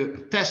then when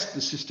you test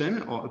the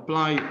system or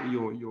apply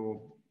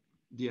your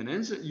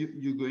DNNs,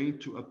 you're going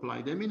to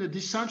apply them in a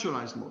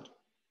decentralized mode.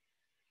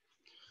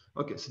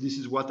 Okay, so this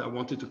is what I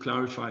wanted to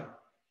clarify.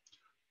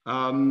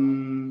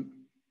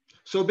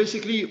 So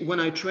basically, when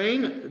I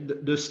train,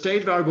 the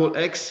state variable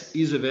X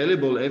is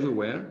available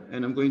everywhere,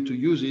 and I'm going to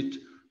use it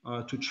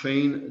to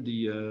train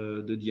the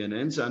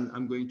DNNs, and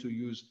I'm going to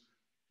use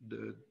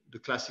the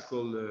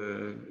classical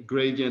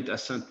gradient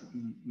ascent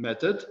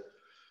method.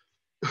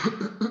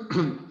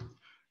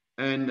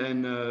 and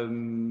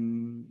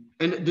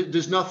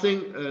there's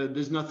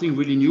nothing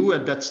really new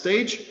at that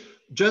stage.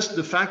 Just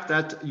the fact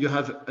that you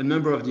have a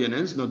number of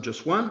DNNs, not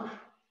just one,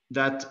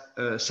 that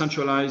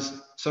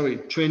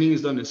training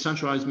is done in a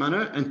centralized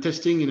manner and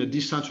testing in a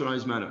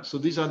decentralized manner. So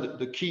these are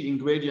the key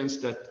ingredients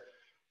that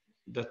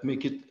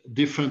make it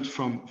different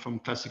from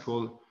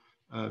classical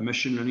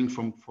machine learning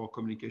for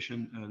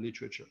communication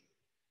literature.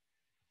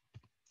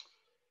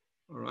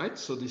 All right,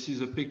 so this is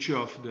a picture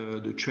of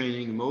the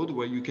training mode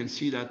where you can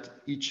see that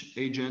each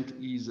agent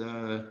is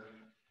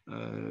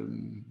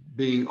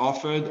being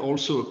offered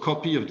also a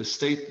copy of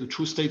the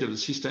true state of the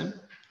system.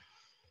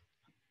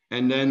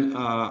 And then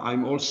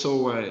I'm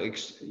also, I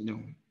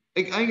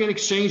can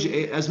exchange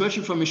as much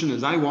information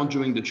as I want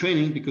during the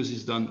training because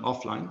it's done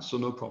offline, so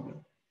no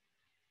problem.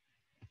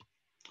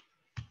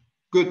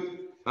 Good.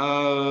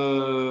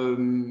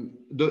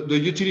 The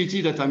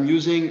utility that I'm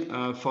using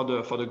for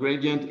the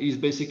gradient is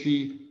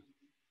basically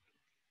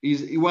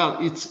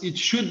it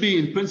should be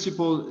in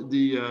principle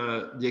the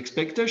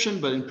expectation,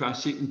 but in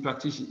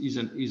practice is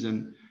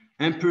an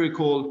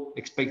empirical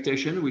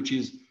expectation, which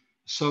is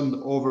summed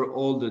over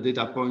all the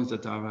data points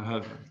that I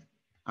have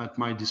at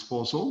my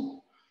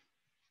disposal.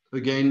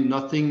 Again,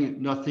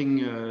 nothing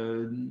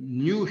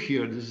new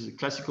here. This is a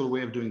classical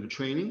way of doing the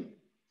training.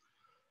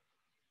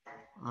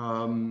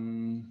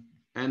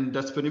 And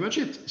that's pretty much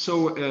it.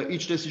 So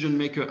each decision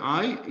maker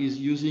I is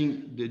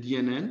using the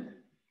DNN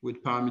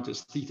with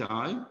parameters theta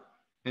I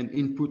and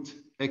input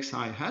xi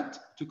hat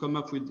to come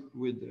up with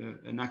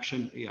an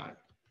action AI.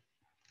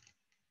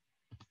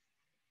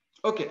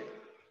 Okay,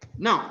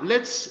 now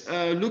let's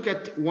look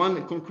at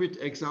one concrete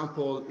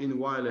example in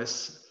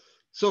wireless.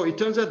 So it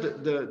turns out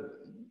that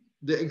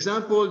the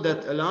example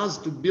that allows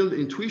to build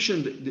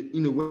intuition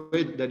in a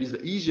way that is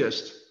the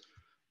easiest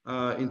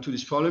into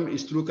this problem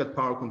is to look at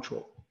power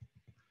control.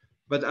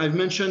 But I've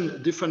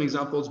mentioned different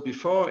examples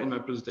before in my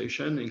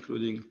presentation,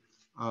 including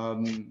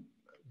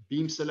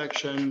beam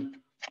selection,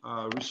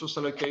 resource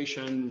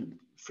allocation,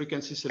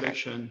 frequency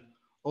selection.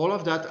 All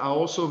of that are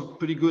also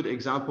pretty good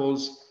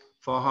examples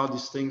for how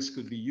these things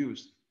could be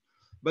used.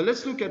 But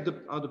let's look at the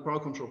power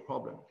control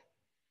problem.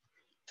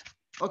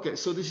 Okay,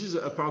 so this is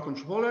a power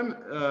control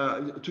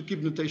problem. To keep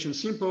notation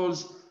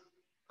simple,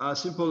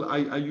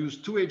 I use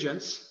two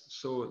agents.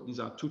 So these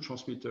are two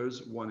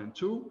transmitters, 1 and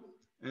 2,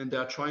 and they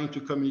are trying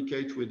to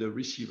communicate with the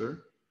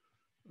receiver.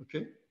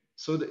 Okay,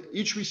 so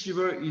each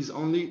receiver is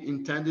only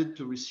intended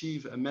to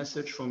receive a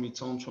message from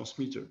its own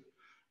transmitter.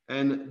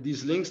 And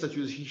these links that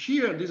you see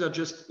here, these are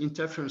just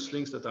interference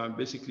links that are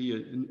basically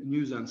a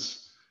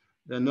nuisance.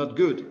 They're not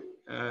good.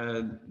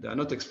 They're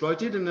not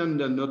exploited, and then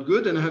they're not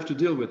good, and I have to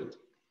deal with it.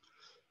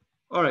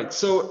 All right,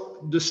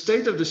 so the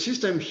state of the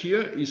system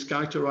here is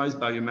characterized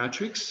by a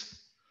matrix.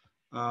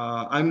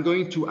 I'm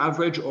going to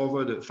average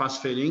over the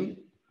fast fading.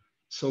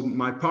 So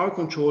my power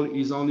control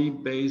is only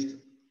based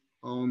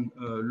on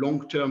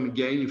long-term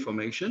gain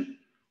information,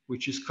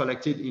 which is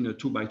collected in a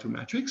 2x2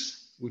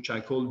 matrix, which I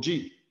call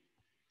G.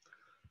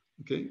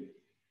 Okay,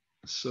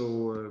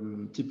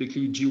 so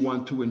typically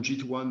G12 and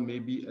G21 may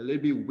be a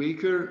little bit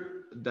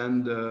weaker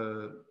than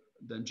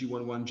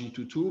G11,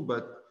 G22,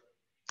 but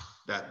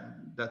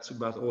that's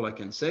about all I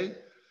can say.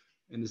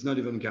 And it's not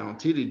even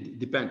guaranteed, it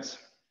depends.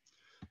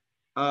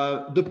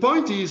 The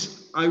point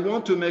is, I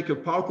want to make a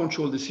power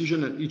control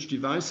decision at each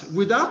device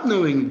without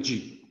knowing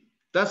G.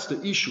 That's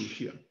the issue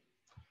here,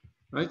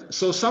 right?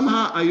 So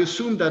somehow I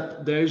assume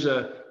that there's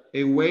a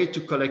way to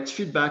collect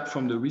feedback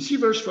from the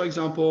receivers, for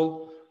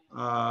example.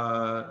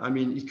 I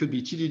mean, it could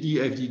be TDD,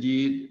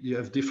 FDD, you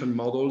have different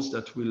models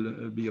that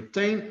will be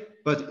obtained.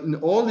 But in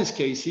all these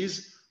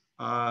cases,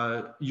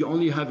 you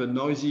only have a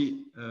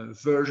noisy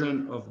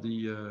version of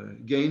the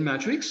gain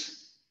matrix.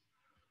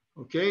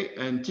 Okay,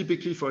 and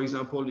typically, for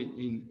example,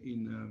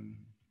 in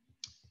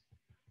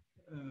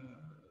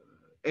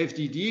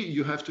FDD,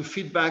 you have to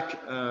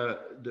feedback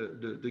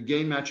the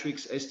gain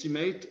matrix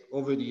estimate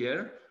over the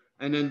air.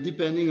 And then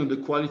depending on the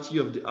quality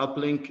of the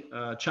uplink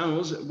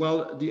channels,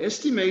 well, the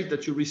estimate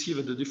that you receive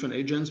at the different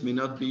agents may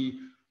not be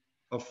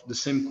of the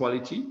same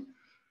quality,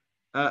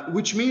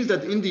 which means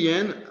that in the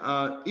end,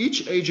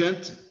 each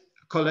agent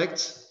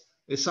collects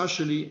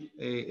essentially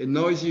a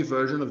noisy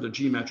version of the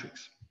G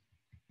matrix.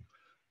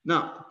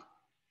 Now,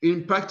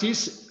 in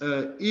practice,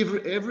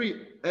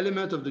 every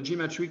element of the G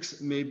matrix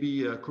may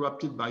be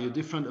corrupted by a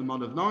different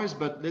amount of noise,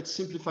 but let's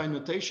simplify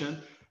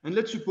notation. And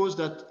let's suppose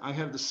that I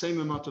have the same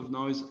amount of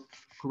noise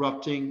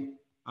corrupting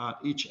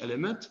each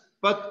element,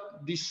 but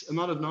this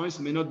amount of noise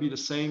may not be the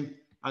same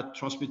at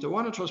transmitter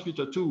 1 or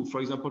transmitter 2. For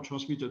example,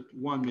 transmitter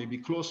 1 may be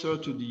closer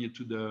to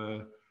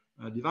the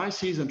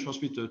devices, and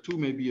transmitter 2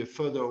 may be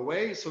further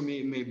away, so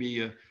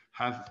maybe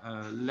have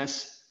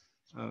less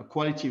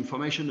quality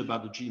information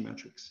about the G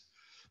matrix.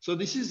 So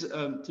this is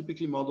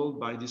typically modeled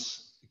by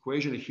this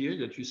equation here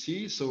that you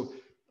see. So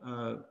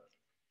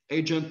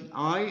agent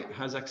I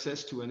has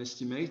access to an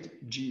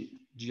estimate Gi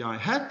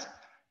hat,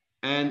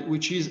 and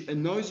which is a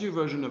noisy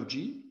version of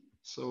G.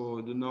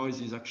 So the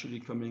noise is actually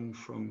coming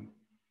from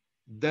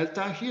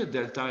delta here.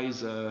 Delta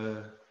is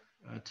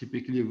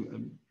typically,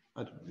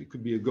 it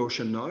could be a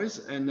Gaussian noise.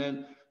 And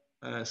then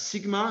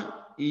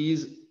sigma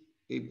is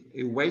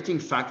a weighting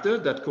factor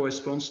that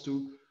corresponds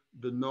to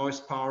the noise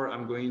power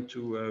I'm going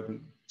to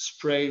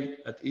spray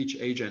at each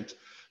agent.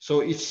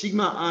 So if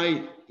sigma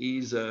I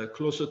is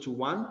closer to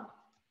 1,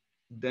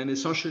 then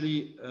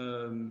essentially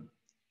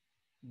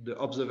the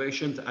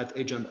observation at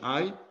agent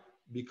I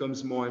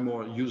becomes more and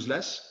more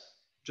useless,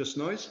 just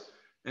noise.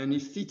 And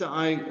if theta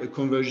I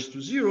converges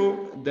to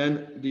 0,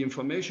 then the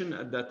information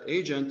at that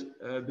agent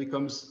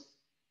becomes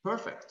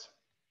perfect.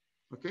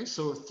 Okay,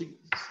 so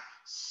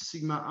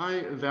sigma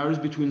I varies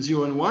between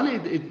 0 and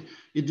 1.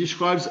 It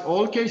describes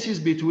all cases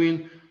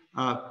between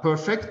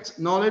perfect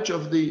knowledge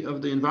of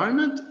the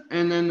environment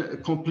and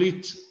then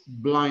complete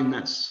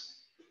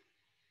blindness.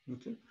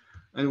 Okay,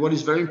 and what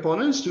is very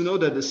important is to know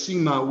that the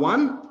sigma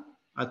 1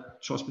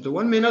 at transmitter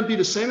 1 may not be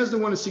the same as the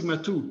one at sigma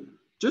 2.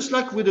 Just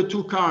like with the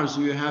two cars,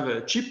 you have a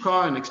cheap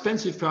car and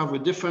expensive car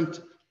with different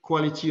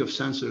quality of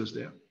sensors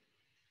there.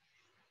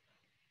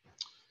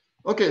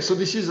 Okay, so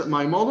this is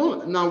my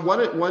model. Now,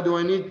 what do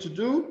I need to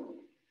do?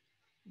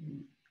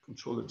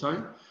 Control the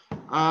time.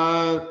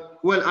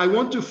 Well, I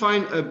want to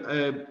find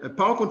a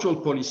power control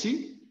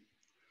policy.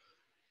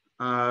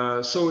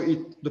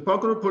 The power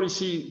control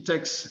policy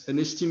takes an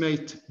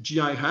estimate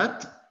GI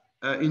hat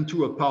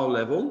into a power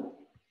level.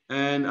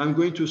 And I'm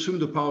going to assume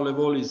the power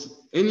level is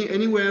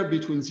anywhere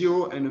between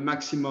 0 and a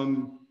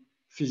maximum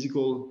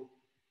feasible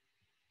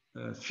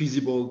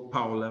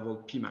power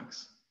level,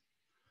 Pmax.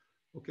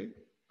 Okay.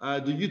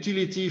 The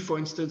utility, for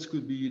instance,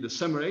 could be the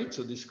sum rate.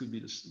 So this could be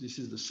this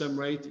is the sum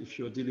rate if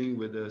you're dealing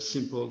with a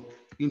simple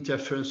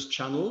interference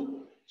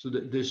channel. So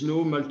there's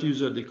no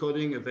multi-user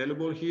decoding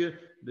available here.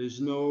 There's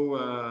no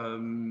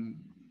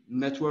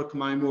network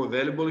MIMO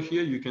available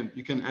here. You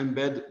can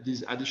embed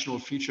these additional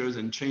features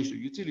and change the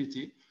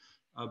utility.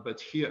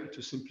 But here,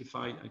 to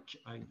simplify,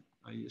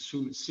 I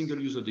assume single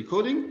user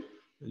decoding.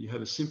 You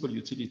have a simple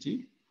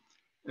utility.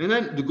 And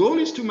then the goal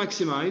is to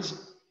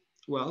maximize,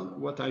 well,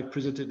 what I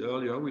presented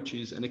earlier, which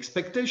is an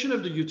expectation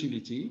of the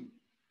utility,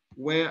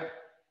 where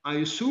I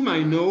assume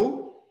I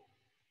know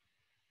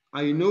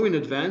in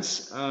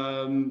advance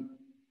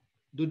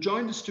the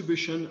joint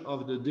distribution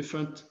of the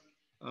different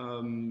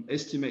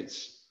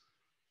estimates.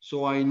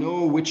 So I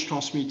know which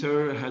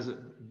transmitter has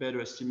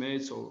better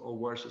estimates or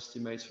worse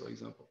estimates, for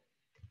example.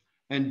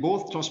 And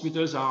both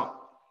transmitters are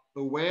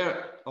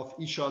aware of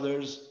each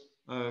other's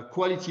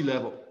quality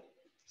level.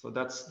 So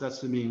that's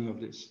the meaning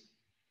of this.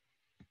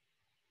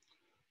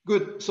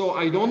 Good. So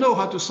I don't know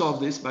how to solve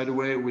this, by the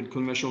way, with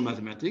conventional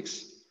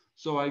mathematics.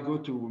 So I go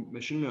to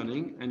machine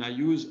learning and I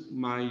use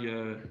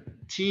my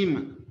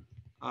team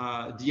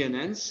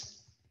DNNs,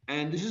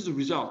 and this is the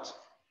result.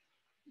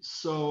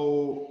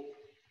 So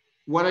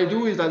what I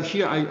do is that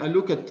here I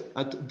look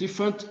at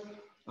different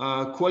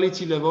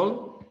quality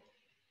level,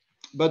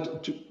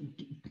 but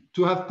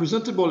to have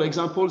presentable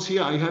examples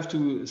here, I have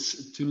to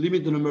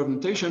limit the number of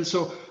notations.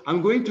 So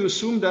I'm going to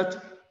assume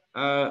that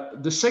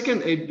the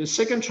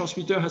second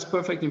transmitter has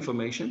perfect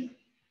information.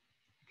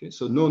 Okay,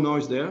 so no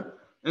noise there.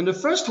 And the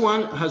first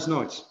one has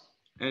noise.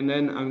 And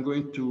then I'm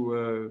going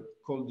to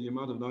call the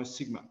amount of noise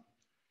sigma.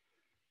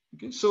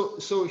 Okay,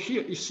 so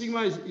here, if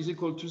sigma is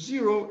equal to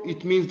 0,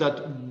 it means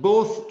that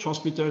both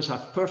transmitters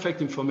have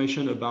perfect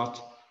information about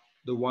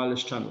the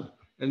wireless channel.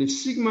 And if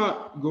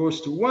sigma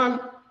goes to 1,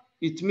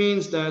 it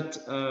means that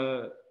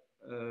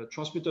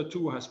transmitter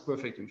 2 has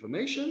perfect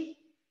information,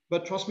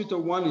 but transmitter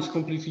 1 is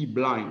completely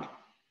blind.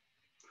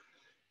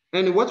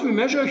 And what we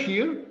measure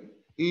here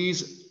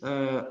is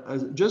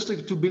just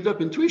to build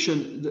up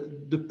intuition,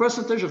 the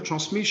percentage of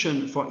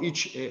transmission for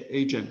each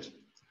agent.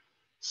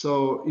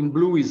 So in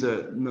blue is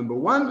number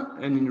 1,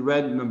 and in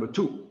red, number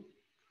 2.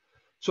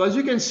 So as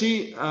you can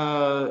see,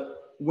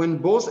 when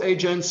both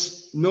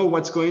agents know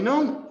what's going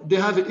on, they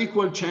have an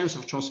equal chance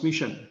of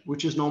transmission,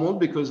 which is normal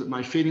because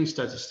my fading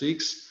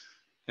statistics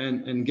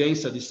and gain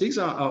statistics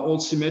are all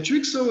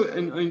symmetric. So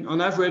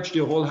on average,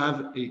 they all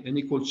have an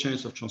equal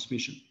chance of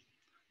transmission.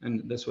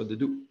 And that's what they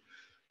do.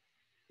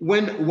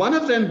 When one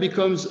of them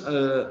becomes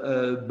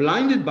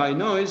blinded by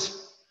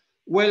noise,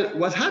 well,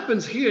 what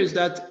happens here is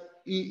that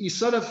he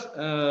sort of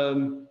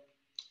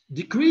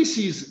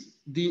decreases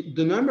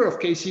the number of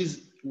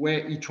cases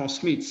where he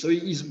transmits. So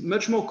he's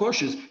much more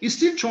cautious. He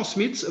still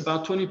transmits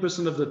about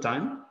 20% of the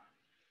time,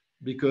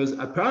 because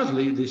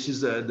apparently this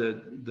is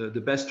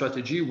the best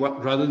strategy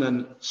rather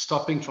than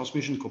stopping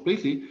transmission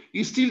completely.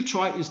 It's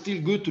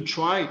still good to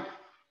try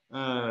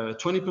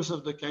 20%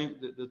 of the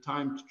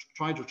time to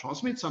try to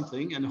transmit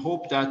something and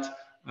hope that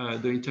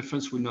the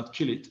interference will not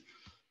kill it.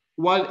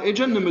 While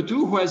agent number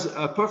 2, who has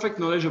a perfect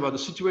knowledge about the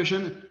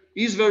situation,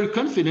 is very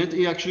confident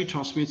he actually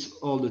transmits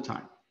all the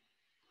time.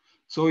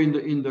 So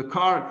in the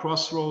car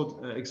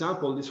crossroad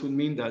example, this would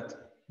mean that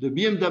the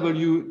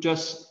BMW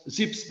just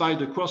zips by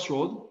the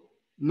crossroad,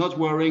 not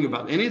worrying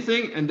about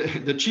anything, and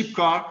the cheap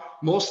car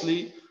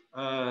mostly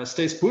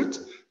stays put,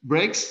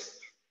 brakes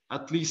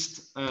at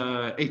least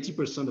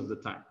 80% of the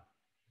time.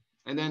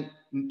 And then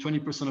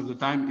 20% of the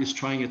time is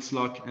trying its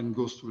luck and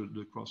goes through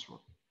the crossroad.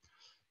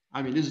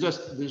 I mean, this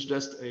is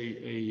just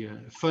a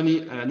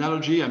funny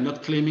analogy. I'm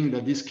not claiming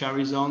that this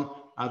carries on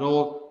at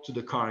all to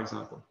the car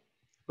example,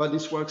 but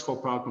this works for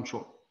power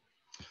control.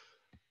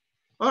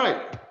 All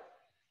right.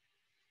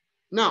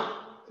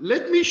 Now,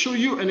 let me show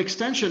you an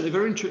extension, a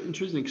very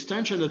interesting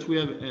extension that we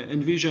have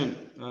envisioned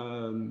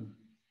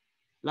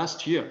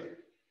last year.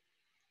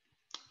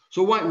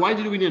 So why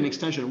did we need an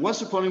extension? What's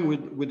the problem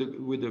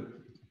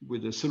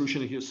with the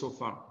solution here so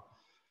far?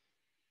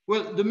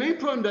 Well, the main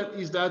problem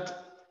is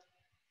that,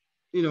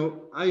 you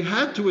know, I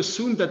had to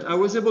assume that I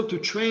was able to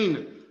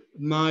train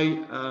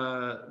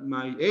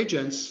my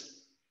agents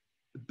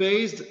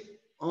based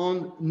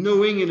on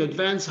knowing in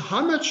advance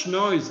how much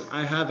noise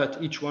I have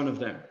at each one of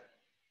them.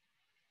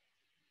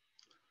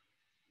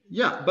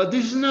 Yeah, but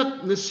this is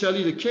not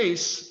necessarily the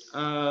case.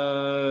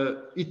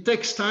 It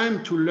takes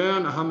time to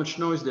learn how much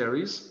noise there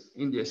is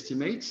in the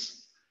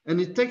estimates,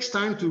 and it takes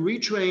time to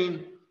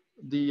retrain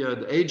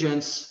the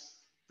agents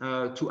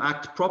to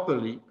act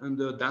properly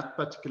under that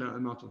particular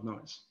amount of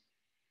noise.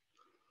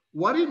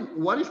 What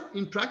if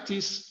in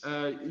practice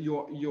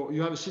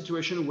you have a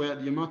situation where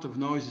the amount of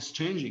noise is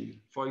changing?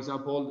 For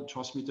example, the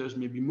transmitters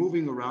may be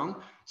moving around.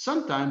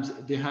 Sometimes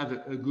they have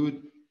a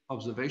good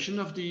observation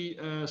of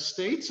the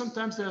state.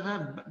 Sometimes they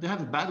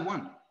have a bad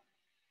one,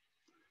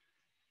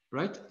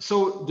 right?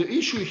 So the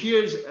issue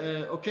here is,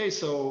 okay,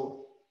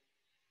 so,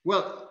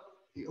 well,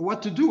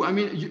 what to do? I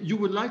mean, you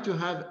would like to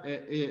have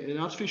an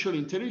artificial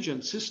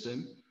intelligence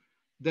system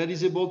that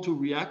is able to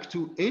react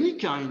to any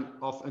kind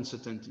of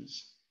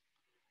uncertainties.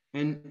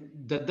 And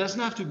that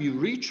doesn't have to be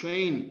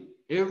retrained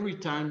every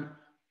time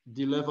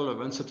the level of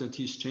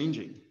uncertainty is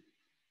changing.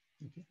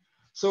 Okay.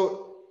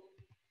 So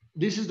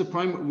this is the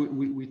problem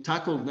we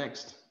tackled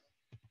next.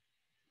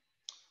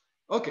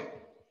 Okay.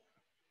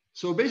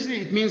 So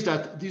basically it means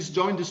that this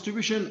joint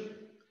distribution,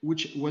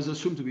 which was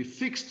assumed to be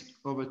fixed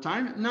over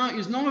time, now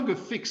is no longer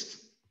fixed.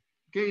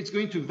 Okay, it's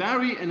going to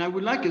vary, and I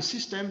would like a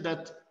system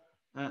that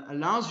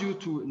allows you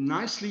to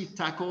nicely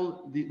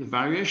tackle the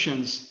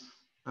variations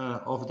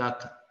of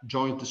that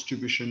joint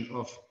distribution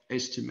of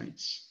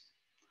estimates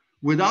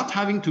without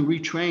having to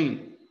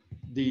retrain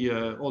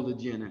all the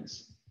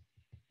DNNs.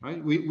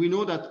 Right? We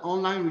know that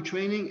online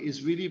retraining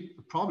is really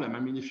a problem. I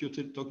mean, if you're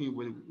talking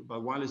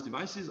about wireless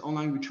devices,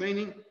 online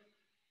retraining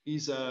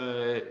is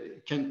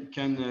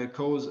can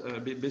cause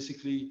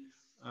basically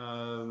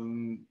a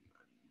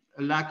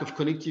lack of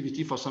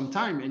connectivity for some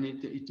time, and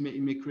it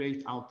may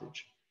create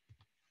outage.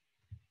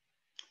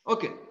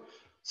 Okay,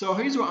 so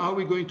here's how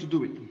we're going to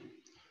do it.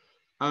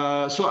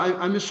 So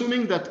I'm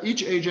assuming that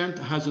each agent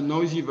has a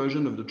noisy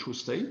version of the true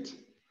state.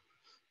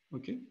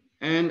 Okay,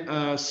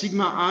 and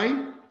sigma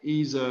I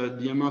is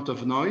the amount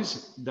of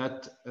noise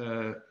that,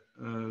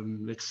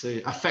 let's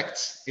say,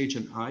 affects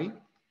agent I.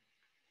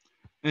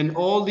 And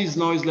all these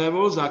noise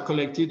levels are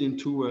collected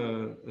into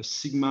a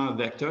sigma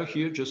vector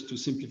here, just to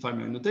simplify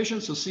my notation.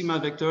 So sigma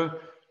vector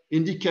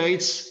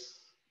indicates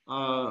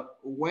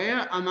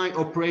where am I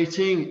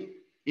operating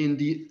in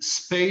the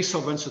space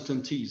of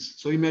uncertainties.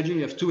 So imagine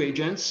you have two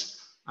agents.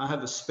 I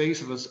have a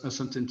space of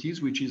uncertainties,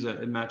 which is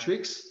a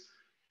matrix,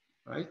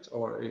 right?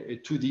 Or a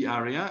 2D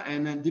area.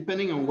 And then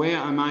depending on where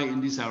am I in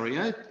this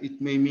area,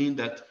 it may mean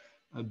that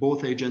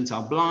both agents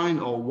are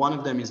blind, or one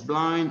of them is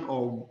blind,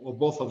 or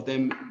both of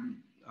them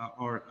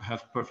or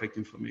have perfect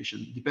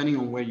information, depending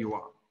on where you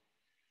are.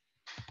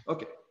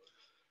 Okay.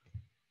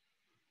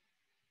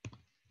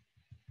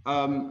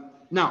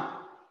 Now,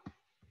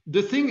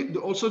 the thing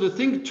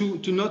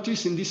to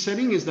notice in this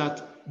setting is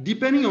that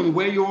depending on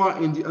where you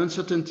are in the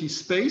uncertainty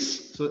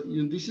space, so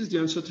this is the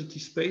uncertainty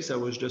space I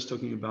was just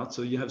talking about.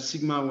 So you have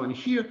sigma 1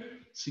 here,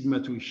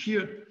 sigma 2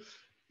 here.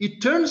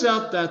 It turns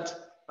out that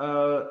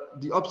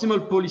the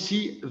optimal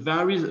policy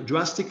varies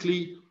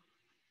drastically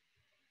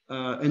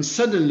and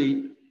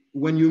suddenly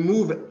when you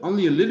move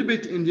only a little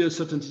bit in the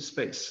uncertainty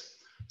space.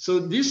 So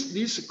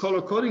this color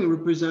coding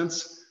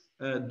represents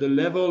the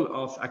level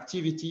of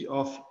activity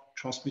of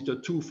transmitter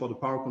 2 for the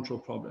power control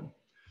problem.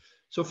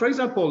 So for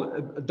example,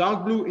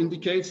 dark blue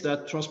indicates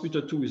that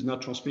transmitter 2 is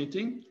not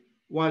transmitting,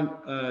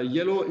 while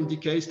yellow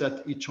indicates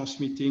that it's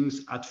transmitting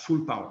at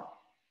full power,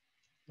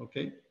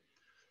 okay?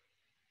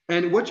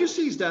 And what you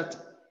see is that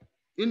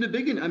in the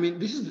beginning, I mean,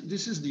 this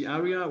is the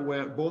area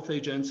where both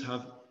agents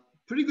have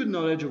pretty good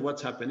knowledge of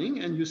what's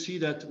happening, and you see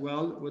that,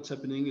 well, what's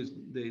happening is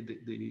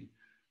the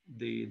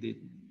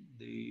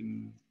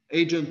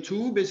agent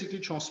 2 basically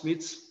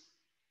transmits,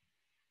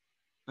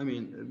 I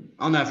mean,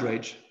 on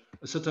average,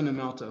 a certain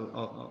amount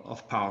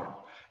of power.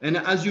 And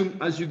as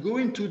you go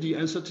into the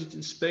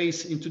uncertainty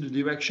space into the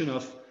direction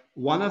of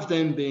one of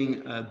them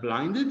being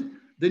blinded,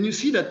 then you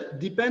see that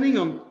depending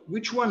on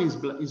which one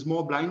is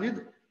more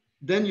blinded,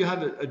 then you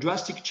have a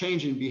drastic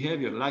change in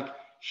behavior. Like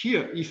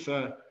here,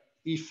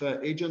 if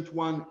agent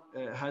 1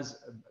 has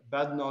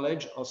bad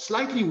knowledge or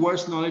slightly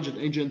worse knowledge than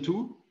agent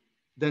 2,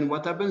 then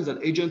what happens is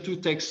that agent 2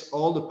 takes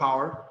all the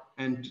power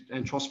and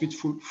transmits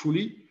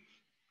fully.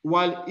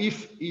 While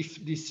if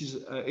this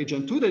is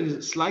agent 2 that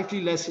is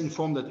slightly less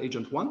informed than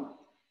agent 1,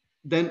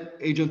 then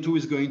agent 2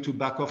 is going to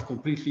back off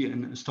completely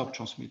and stop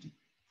transmitting.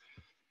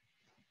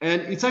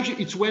 And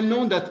it's well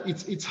known that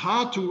it's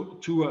hard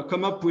to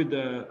come up with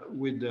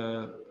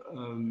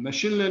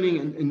machine learning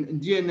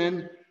and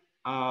DNN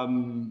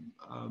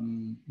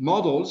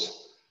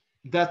models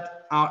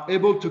that are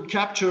able to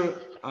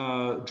capture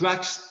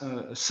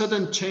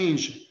sudden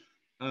change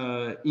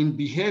in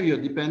behavior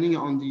depending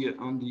on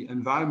the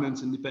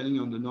environment and depending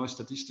on the noise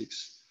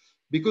statistics.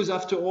 Because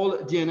after all,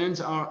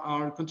 DNNs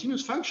are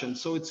continuous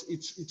functions, so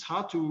it's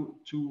hard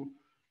to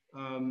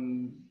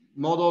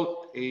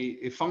model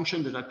a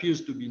function that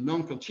appears to be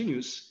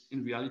non-continuous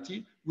in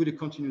reality with a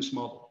continuous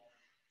model.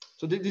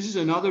 So this is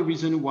another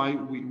reason why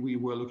we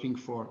were looking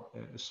for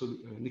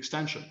an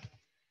extension.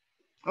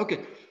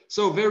 Okay,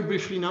 so very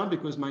briefly now,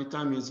 because my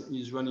time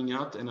is running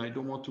out and I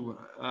don't want to,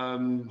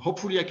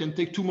 hopefully I can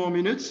take 2 more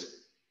minutes.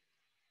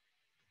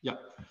 Yeah,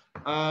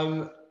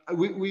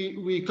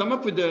 we come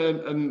up with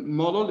a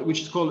model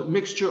which is called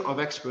mixture of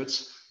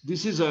experts.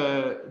 This is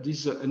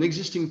an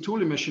existing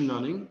tool in machine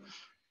learning.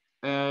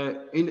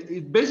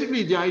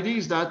 Basically, the idea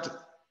is that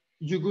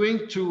you're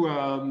going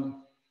to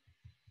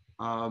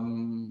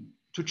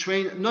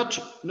train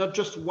not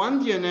just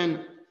one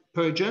DNN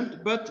per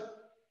agent, but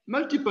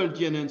multiple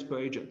DNNs per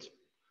agent.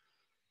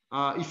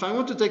 If I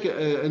want to take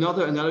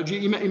another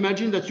analogy,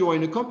 imagine that you are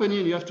in a company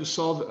and you have to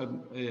solve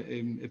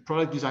a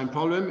product design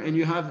problem, and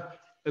you have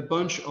a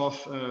bunch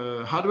of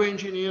hardware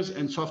engineers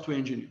and software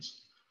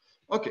engineers.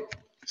 Okay,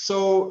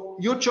 so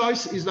your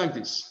choice is like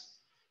this.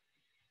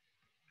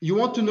 You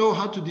want to know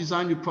how to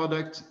design your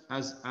product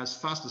as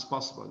fast as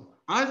possible.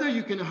 Either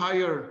you can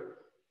hire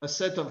a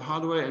set of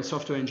hardware and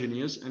software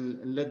engineers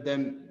and let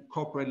them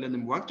cooperate, let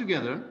them work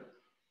together,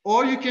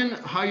 or you can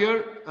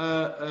hire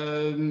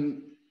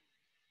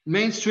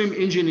mainstream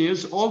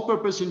engineers,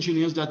 all-purpose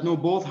engineers that know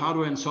both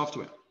hardware and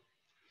software.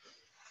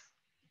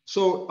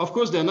 So, of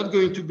course, they're not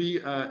going to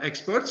be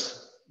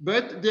experts,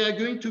 but they are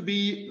going to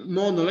be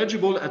more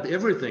knowledgeable at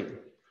everything.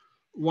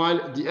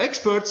 While the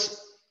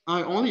experts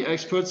are only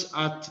experts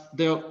at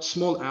their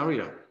small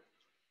area,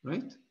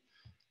 right?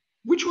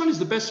 Which one is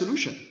the best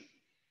solution?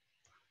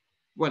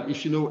 Well,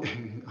 if you know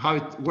how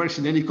it works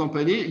in any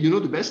company, you know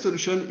the best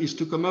solution is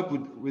to come up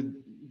with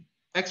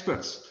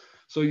experts.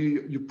 So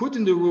you put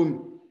in the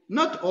room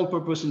not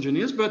all-purpose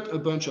engineers, but a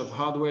bunch of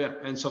hardware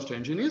and software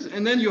engineers,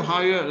 and then you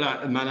hire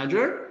a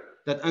manager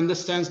that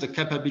understands the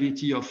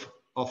capability of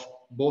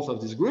both of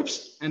these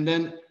groups, and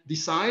then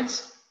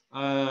decides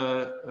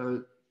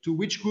to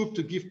which group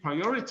to give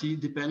priority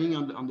depending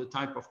on the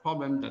type of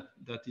problem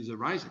that is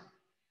arising.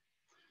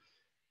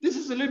 This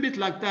is a little bit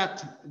like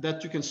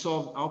that you can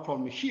solve our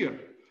problem here.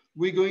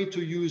 We're going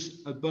to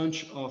use a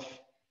bunch of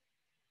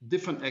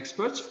different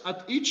experts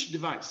at each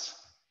device.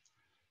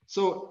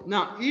 So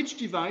now each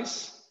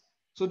device,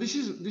 so this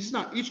is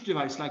now each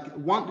device, like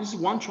this is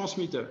one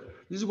transmitter.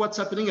 This is what's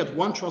happening at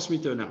one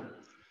transmitter now.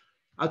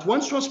 At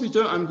one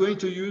transmitter, I'm going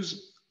to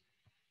use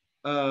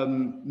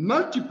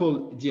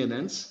multiple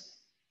DNNs.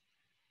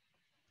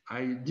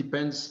 It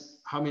depends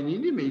how many,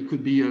 it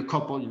could be a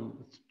couple,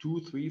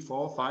 2, 3,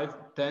 4, 5,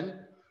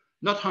 10,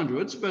 not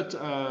hundreds, but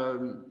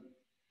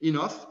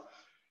enough.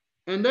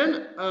 And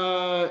then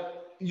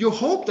you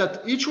hope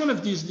that each one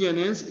of these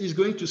DNNs is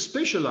going to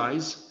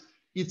specialize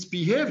its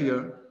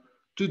behavior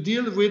to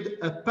deal with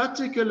a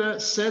particular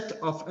set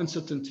of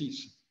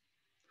uncertainties.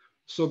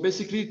 So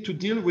basically to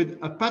deal with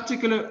a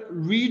particular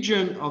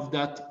region of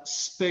that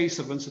space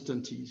of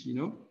uncertainties, you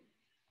know.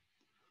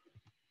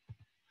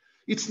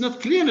 It's not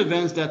clear in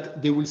advance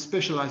that they will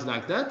specialize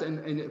like that,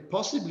 and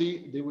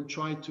possibly they will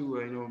try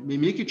to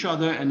mimic each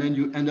other, and then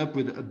you end up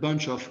with a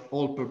bunch of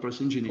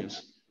all-purpose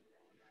engineers.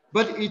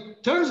 But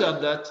it turns out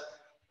that,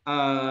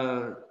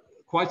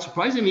 quite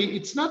surprisingly,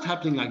 it's not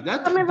happening like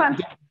that.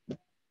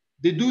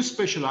 They do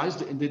specialize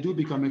and they do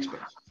become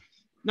experts.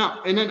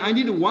 Now, and then I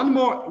need one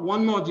more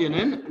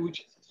DNN,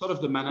 which is sort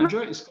of the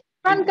manager.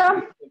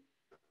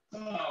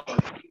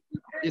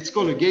 It's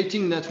called a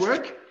gating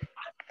network.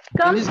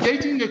 And this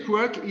gating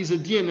network is a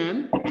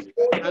DNN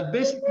that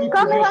basically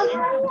produces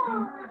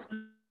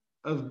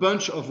a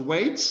bunch of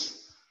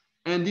weights.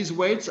 And these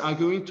weights are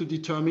going to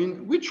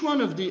determine which one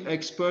of the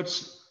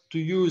experts to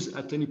use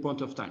at any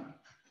point of time.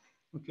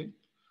 Okay.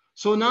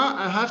 So now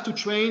I have to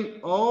train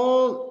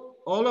all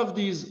of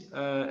these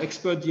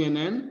expert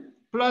DNN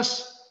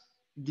plus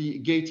the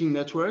gating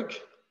network.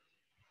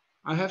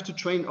 I have to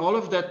train all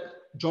of that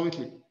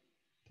jointly.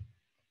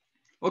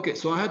 Okay,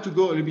 so I had to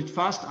go a little bit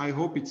fast. I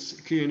hope it's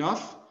clear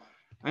enough.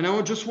 And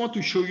I just want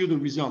to show you the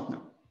result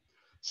now.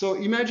 So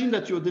imagine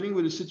that you're dealing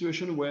with a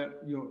situation where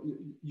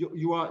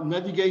you are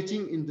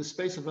navigating in the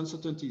space of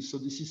uncertainty. So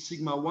this is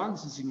sigma 1,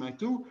 this is sigma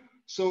 2.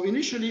 So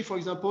initially, for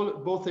example,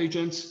 both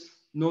agents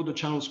know the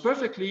channels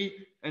perfectly.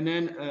 And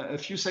then a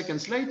few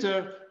seconds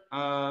later,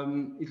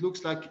 it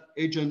looks like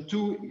agent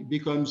 2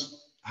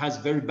 has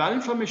very bad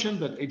information,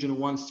 but agent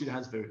 1 still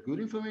has very good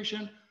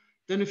information.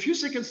 Then a few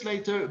seconds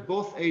later,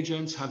 both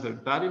agents have very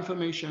bad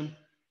information,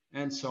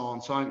 and so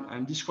on. So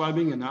I'm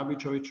describing an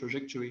arbitrary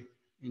trajectory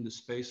in the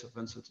space of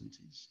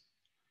uncertainties.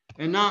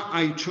 And now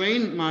I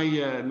train my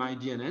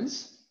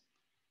DNNs.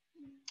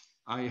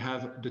 I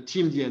have the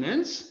team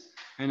DNNs,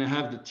 and I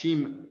have the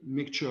team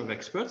mixture of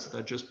experts that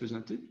I just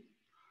presented.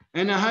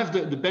 And I have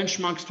the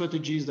benchmark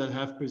strategies that I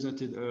have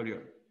presented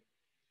earlier.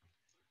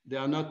 They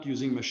are not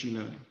using machine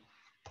learning.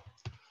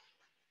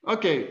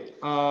 Okay,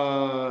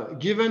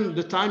 given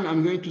the time,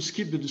 I'm going to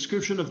skip the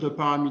description of the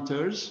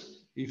parameters.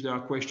 If there are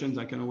questions,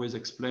 I can always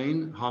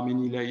explain how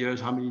many layers,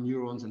 how many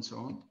neurons, and so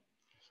on.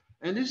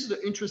 And this is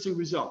the interesting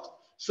result.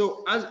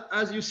 So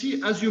as you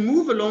see, as you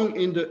move along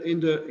in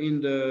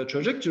the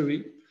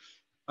trajectory,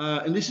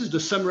 and this is the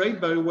sum rate,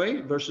 by the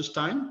way, versus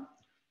time,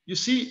 you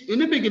see in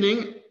the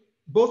beginning,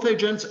 both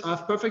agents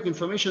have perfect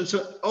information.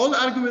 So all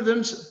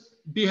algorithms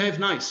behave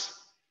nice,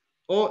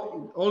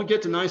 all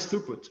get a nice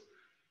throughput.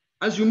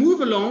 As you move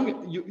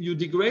along, you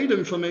degrade the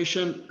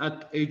information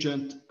at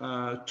agent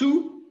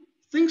 2,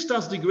 things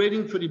start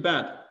degrading pretty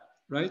bad,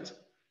 right?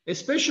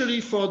 Especially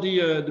for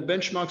the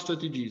benchmark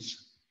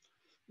strategies,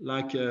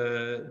 like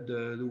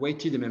the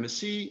weighted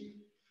MMSE,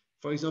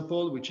 for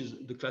example, which is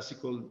the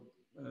classical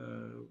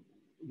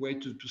way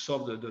to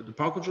solve the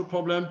power control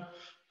problem.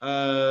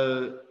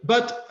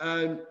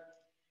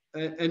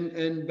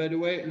 And by the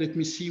way, let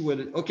me see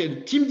whether, okay,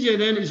 the team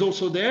DNN is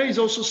also there, is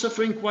also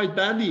suffering quite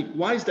badly.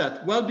 Why is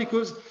that? Well,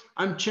 because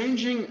I'm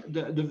changing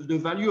the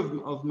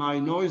value of my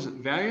noise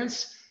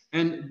variance.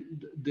 And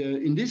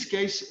in this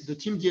case, the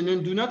team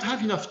DNN do not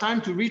have enough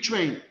time to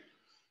retrain.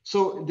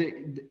 So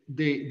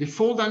they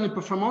fall down in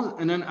performance,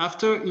 and then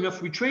after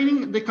enough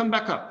retraining, they come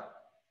back up,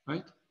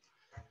 right?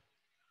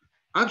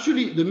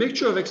 Actually, the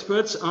mixture of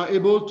experts are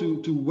able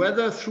to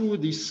weather through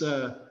these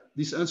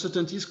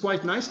uncertainties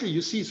quite nicely.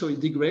 You see, so it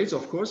degrades,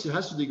 of course, it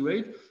has to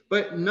degrade,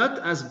 but not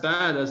as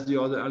bad as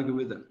the other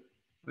algorithm,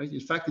 right? In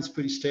fact, it's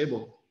pretty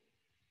stable.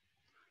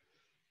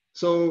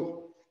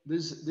 So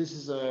this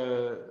is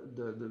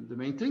the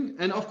main thing.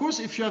 And of course,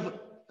 if you have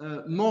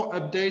more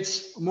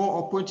updates,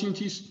 more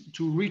opportunities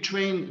to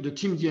retrain the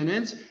team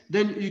DNNs,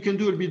 then you can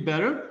do a bit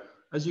better.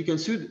 As you can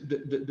see,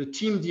 the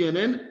team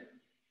DNN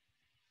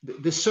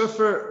they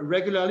suffer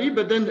regularly,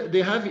 but then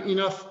they have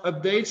enough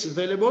updates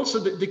available so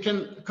that they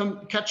can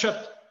catch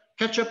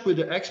up with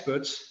the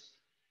experts,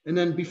 and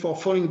then before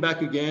falling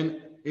back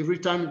again every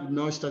time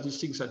noise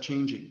statistics are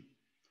changing.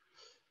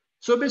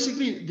 So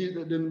basically,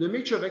 the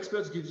mixture of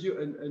experts gives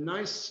you a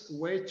nice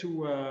way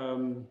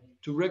to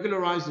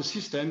regularize the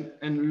system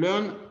and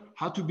learn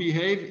how to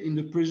behave in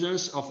the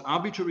presence of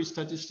arbitrary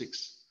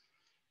statistics.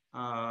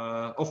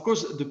 Of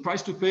course, the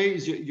price to pay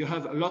is you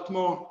have a lot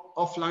more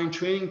offline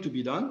training to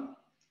be done,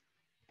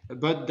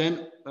 but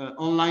then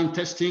online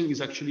testing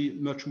is actually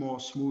much more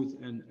smooth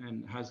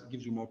and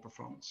gives you more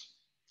performance.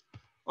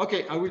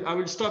 Okay, I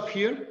will stop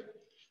here.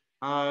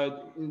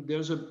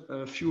 There's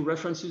a few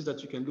references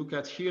that you can look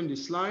at here in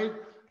this slide.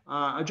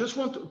 I just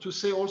want to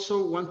say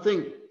also one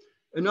thing.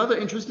 Another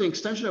interesting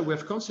extension that we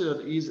have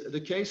considered is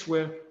the case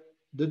where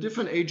the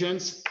different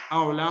agents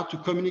are allowed to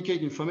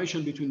communicate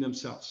information between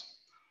themselves.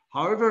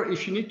 However,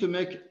 if you need to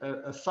make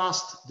a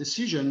fast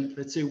decision,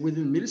 let's say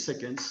within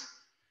milliseconds,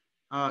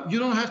 you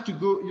don't have to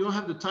go, you don't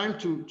have the time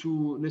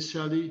to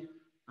necessarily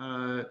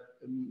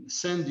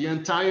send the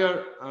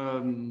entire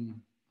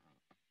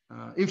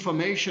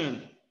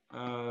information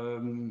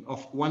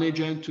of one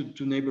agent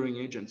to neighboring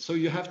agents. So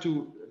you have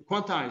to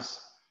quantize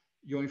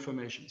your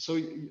information. So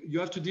you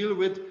have to deal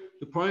with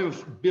the problem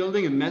of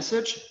building a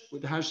message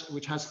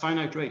which has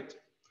finite rate.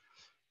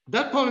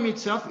 That problem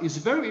itself is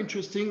very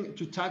interesting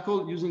to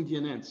tackle using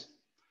DNNs.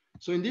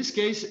 So in this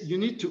case, you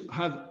need to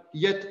have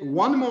yet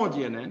one more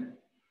DNN,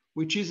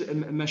 which is a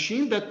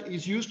machine that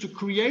is used to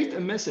create a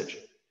message.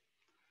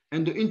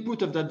 And the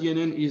input of that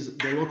DNN is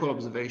the local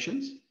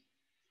observations.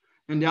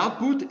 And the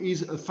output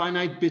is a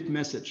finite bit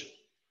message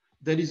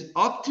that is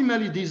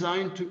optimally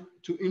designed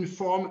to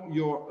inform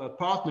your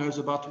partners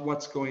about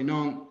what's going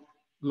on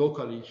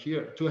locally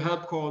here to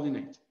help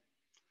coordinate.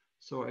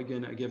 So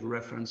again, I gave a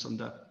reference on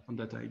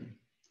that idea.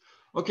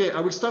 Okay, I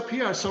will stop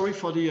here. Sorry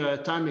for the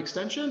time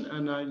extension,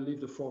 and I leave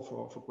the floor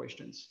for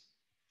questions.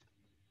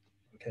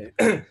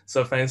 Okay,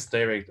 so thanks,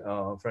 Derek,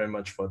 very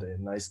much for the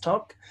nice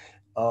talk.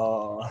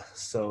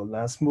 So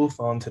let's move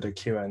on to the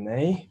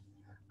Q&A.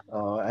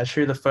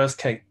 Actually, the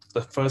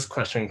first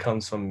question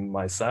comes from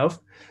myself.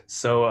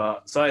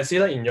 So I see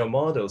that in your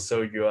model,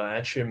 so you are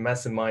actually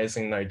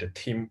maximizing like the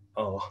team,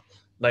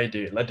 like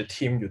the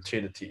team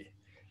utility.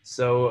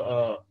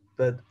 So,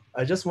 but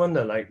I just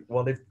wonder, like,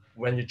 what if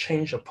when you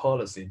change a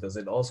policy, does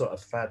it also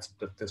affect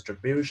the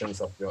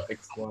distributions of your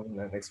X1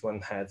 and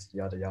X1 heads,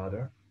 yada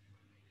yada?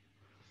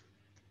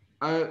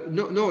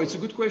 No, it's a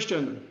good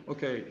question.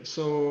 Okay,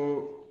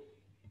 so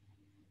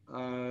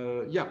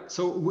yeah,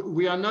 so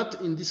we are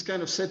not in this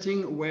kind of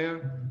setting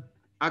where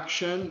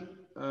action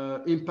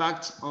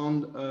impacts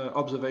on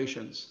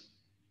observations.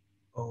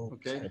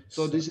 Okay,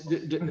 so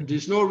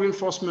there's no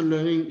reinforcement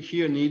learning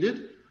here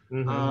needed.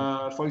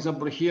 For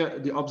example, here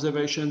the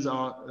observations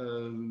are,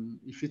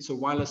 if it's a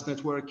wireless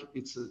network,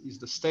 is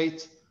the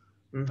state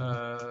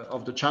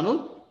of the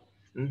channel.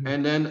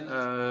 And then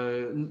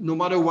no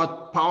matter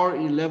what power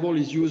level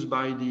is used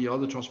by the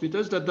other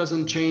transmitters, that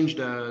doesn't change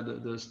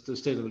the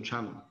state of the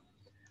channel.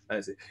 I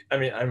see. I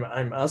mean,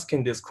 I'm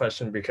asking this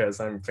question because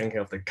I'm thinking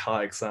of the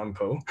car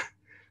example.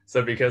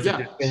 So because if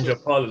you change your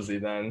policy,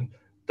 then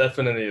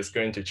definitely it's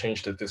going to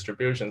change the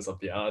distributions of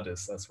the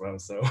others as well.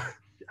 So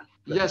yeah.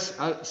 Yes,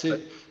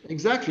 see,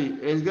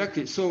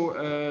 exactly. So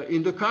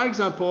in the car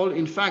example,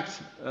 in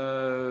fact,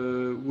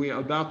 we are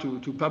about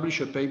to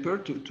publish a paper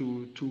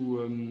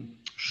to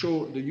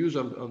show the use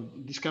of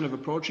this kind of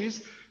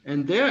approaches.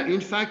 And there,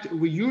 in fact,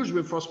 we use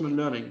reinforcement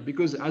learning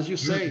because, as you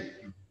say,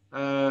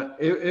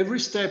 every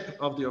step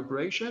of the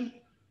operation,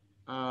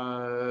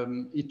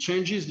 it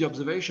changes the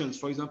observations.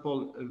 For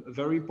example, a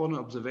very important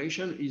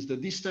observation is the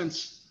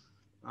distance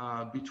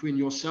between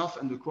yourself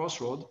and the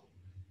crossroad,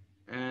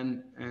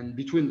 and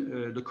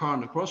between the car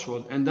and the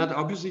crossroad, and that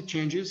obviously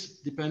changes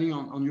depending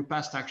on your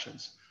past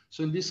actions.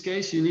 So in this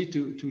case, you need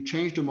to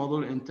change the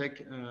model and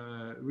take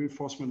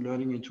reinforcement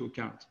learning into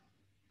account.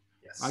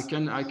 Yes. I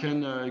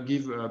can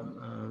give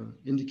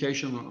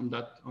indication on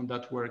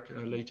that work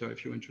later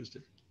if you're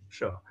interested.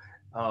 Sure.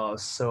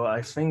 So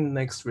I think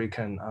next we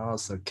can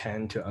ask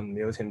Ken to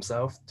unmute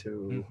himself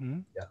to,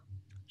 yeah.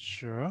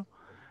 Sure.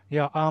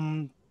 Yeah.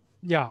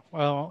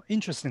 Well,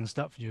 interesting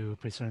stuff you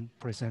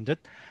presented.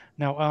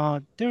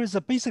 Now, there is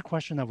a basic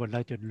question I would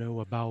like to know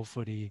about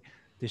for the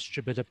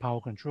distributed power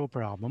control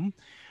problem.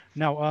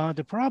 Now,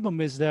 the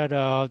problem is that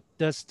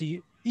does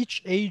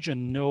each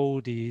agent know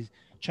the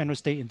channel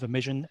state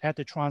information at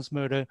the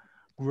transmitter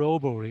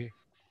globally,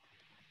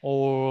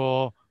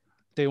 or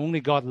they only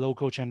got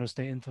local channel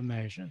state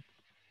information?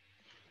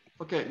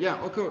 Okay,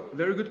 yeah, okay,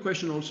 very good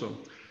question also.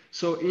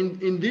 So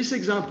in this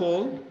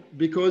example,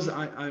 because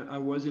I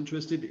was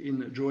interested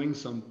in drawing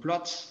some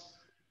plots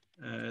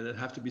that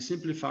have to be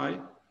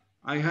simplified,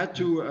 I had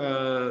to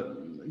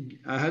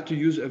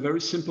use a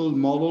very simple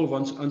model of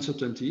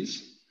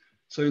uncertainties.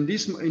 So in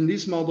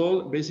this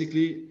model,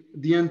 basically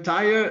the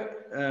entire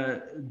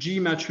G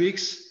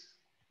matrix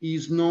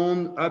is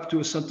known up to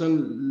a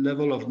certain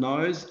level of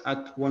noise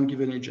at one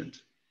given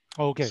agent.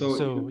 Okay,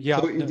 so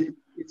yeah.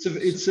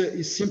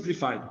 It's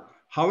simplified.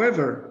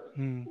 However,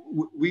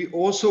 we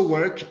also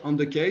work on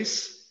the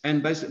case,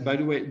 and by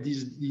the way,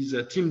 these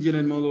team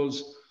DNA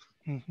models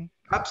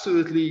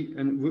absolutely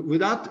and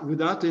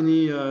without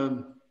any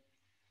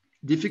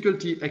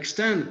difficulty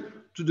extend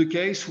to the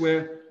case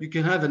where you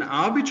can have an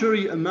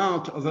arbitrary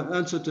amount of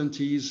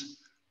uncertainties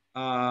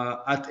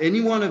at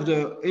any one of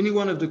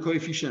the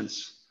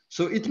coefficients.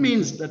 So it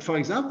means that, for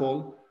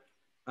example,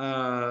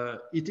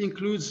 it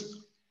includes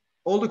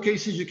all the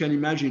cases you can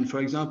imagine. For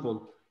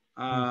example,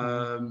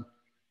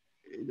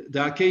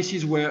 there are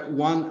cases where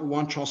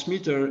one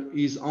transmitter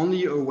is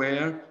only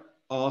aware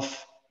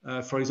of,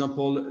 for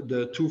example,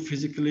 the two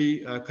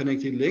physically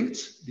connected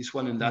links, this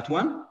one and that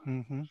one.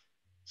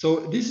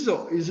 So this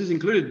is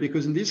included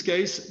because in this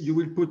case, you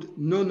will put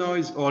no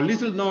noise or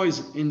little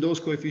noise in those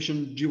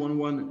coefficients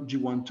G11,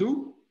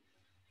 G12.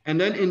 And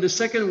then in the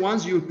second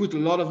ones, you'll put a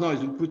lot of noise.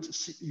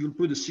 You'll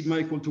put a sigma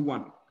equal to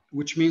 1,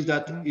 which means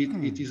that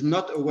it is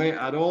not aware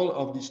at all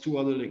of these two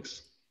other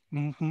links.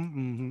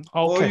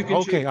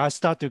 Okay, I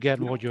start to get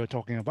what you're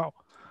talking about.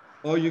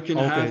 Or you can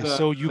have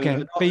so you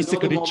can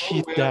basically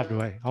cheat that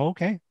way.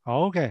 Okay.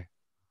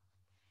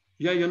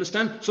 Yeah, you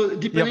understand? So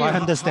depending I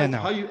understand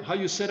on how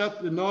you set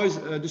up the noise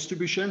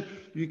distribution,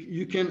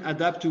 you can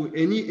adapt to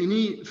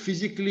any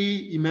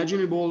physically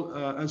imaginable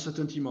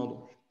uncertainty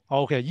model.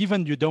 Okay,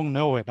 even you don't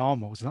know it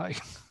almost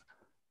like.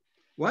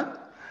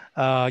 What?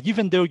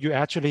 Even though you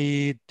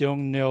actually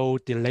don't know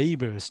the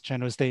labels,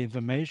 channel state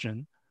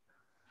information,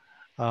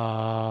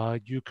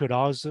 you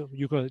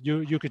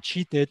could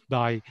cheat it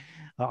by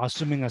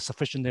assuming a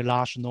sufficiently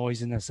large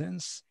noise in a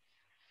sense.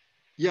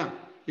 Yeah,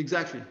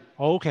 exactly.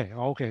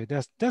 Okay,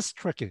 that's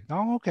tricky.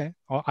 Okay,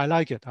 I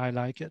like it.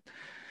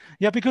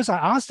 Yeah, because I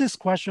asked this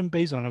question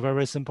based on a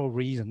very simple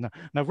reason.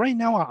 Now right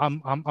now,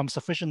 I'm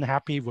sufficiently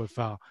happy with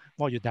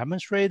what you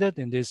demonstrated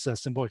in this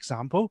simple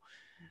example.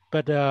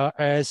 But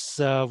as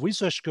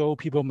research go,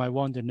 people might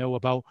want to know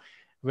about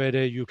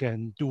whether you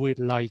can do it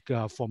like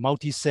for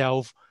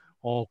multi-self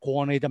or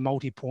coordinated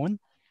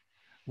multi-point,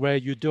 where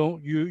you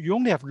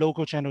only have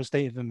local channel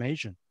state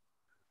information,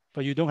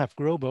 but you don't have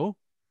global.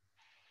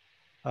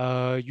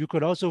 You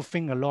could also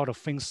think a lot of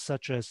things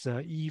such as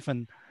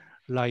even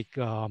like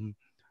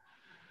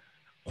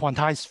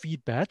quantized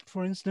feedback,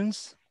 for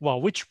instance,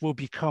 well, which will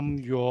become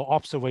your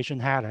observation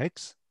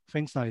headaches,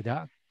 things like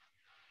that.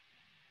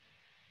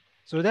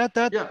 So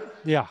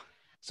yeah.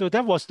 So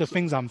that was the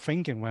things I'm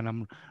thinking when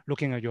I'm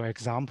looking at your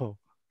example.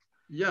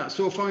 Yeah.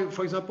 So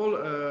for example,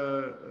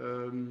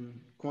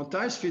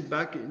 quantized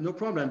feedback, no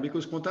problem,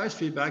 because quantized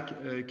feedback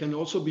can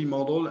also be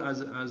modeled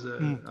as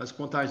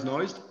quantized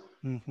noise.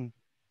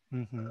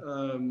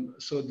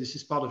 So this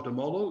is part of the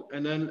model,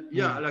 and then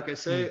like I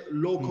say,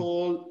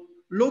 local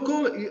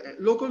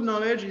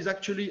knowledge is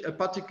actually a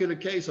particular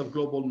case of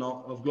global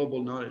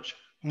knowledge,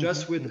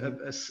 just with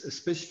a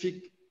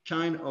specific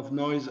kind of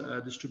noise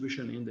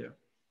distribution in there.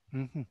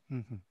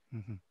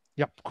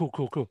 Yep,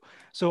 cool.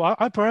 So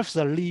I perhaps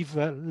leave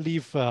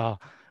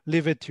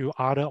it to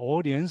other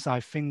audience. I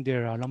think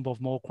there are a number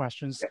of more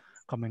questions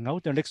coming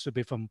out. The next will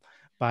be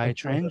by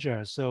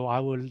Chandra. So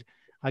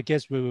I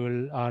guess we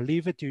will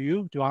leave it to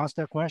you to ask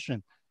that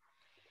question.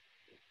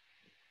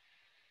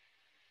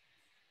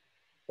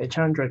 Hey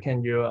Chandra,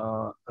 can you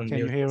unmute? Can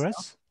you hear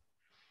us?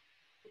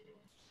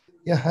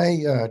 Yeah,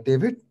 hi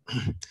David.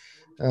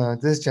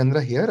 This is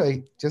Chandra here.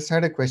 I just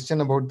had a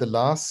question about the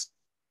last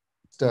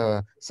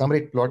sum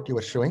rate plot you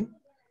were showing.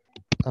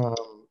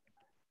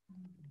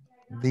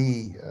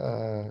 The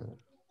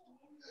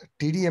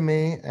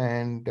TDMA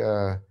and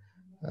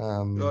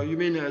you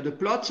mean the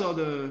plots or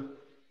the?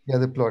 Yeah,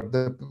 the plot,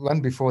 the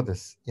one before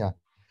this. Yeah,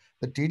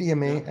 the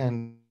TDMA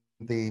and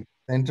the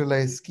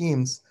centralized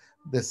schemes,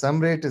 the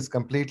sum rate is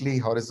completely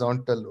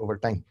horizontal over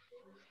time.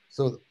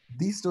 So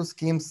these two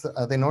schemes,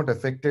 are they not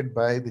affected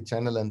by the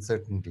channel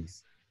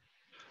uncertainties?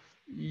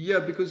 Yeah,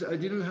 because I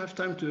didn't have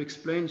time to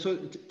explain. So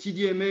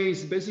TDMA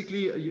is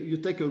basically you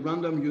take a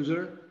random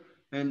user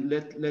and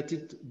let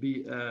it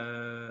be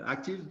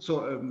active.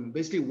 So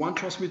basically one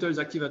transmitter is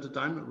active at a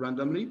time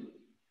randomly,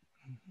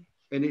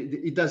 and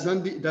it does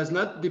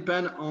not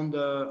depend on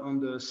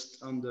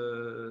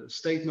the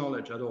state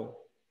knowledge at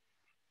all.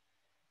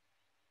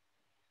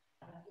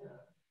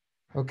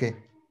 Okay.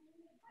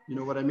 You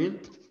know what I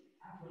mean?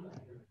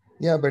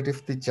 Yeah, but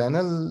if the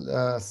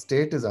channel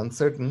state is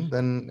uncertain,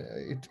 then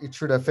it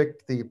should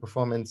affect the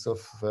performance of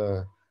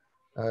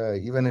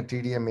even a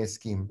TDMA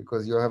scheme,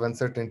 because you have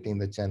uncertainty in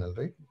the channel,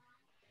 right?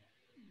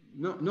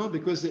 No,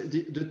 because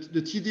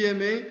the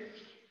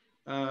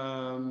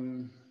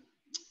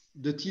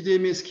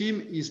TDMA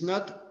scheme is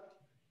not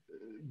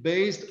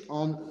based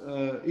on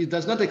it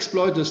does not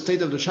exploit the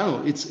state of the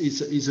channel.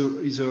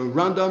 It's a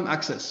random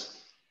access.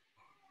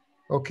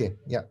 Okay,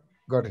 yeah,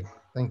 got it.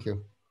 Thank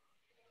you.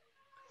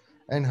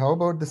 And how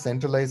about the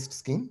centralized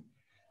scheme?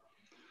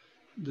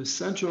 The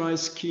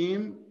centralized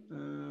scheme.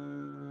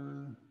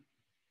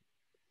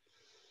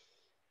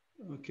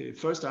 Okay,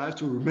 first I have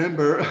to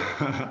remember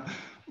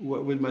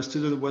with my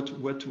student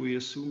what we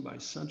assume by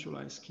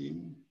centralized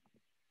scheme.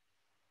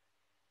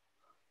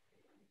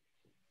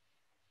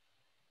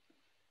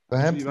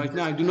 Actually, right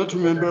now, I do not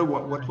remember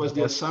what was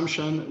the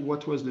assumption,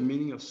 what was the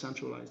meaning of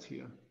centralized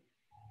here.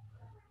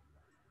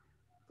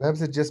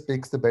 Perhaps it just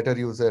picks the better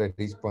user at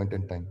each point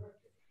in time.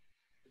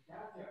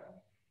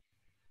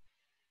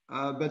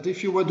 But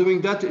if you were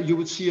doing that, you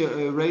would see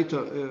a rate,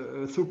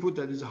 a throughput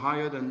that is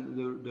higher than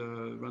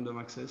the random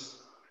access.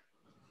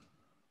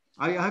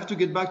 I have to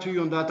get back to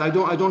you on that. I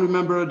don't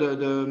remember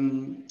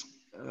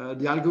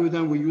the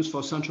algorithm we use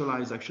for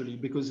centralized, actually,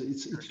 because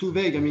it's too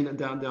vague. I mean,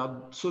 there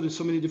are so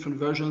many different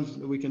versions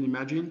that we can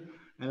imagine,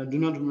 and I do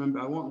not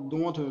remember.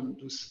 Don't want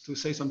to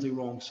say something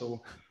wrong,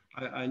 so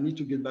I need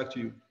to get back to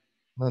you.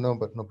 No,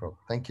 but no problem.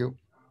 Thank you.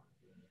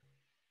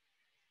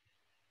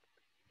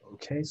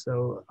 Okay,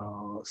 so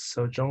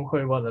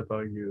Zhonghui, what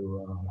about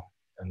you?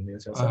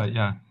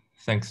 Yeah,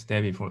 thanks,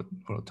 David, for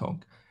the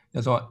talk.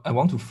 Yeah, so I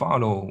want to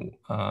follow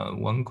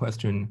one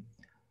question.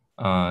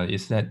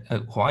 Is that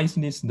why is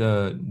this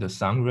the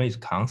sound rate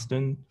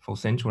constant for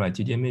centralized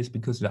TDMAs?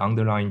 Because the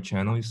underlying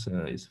channel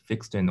is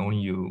fixed and only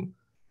you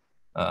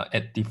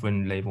at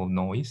different level of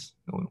noise.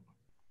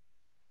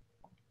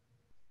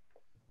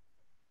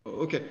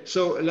 Okay,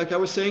 so like I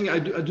was saying, I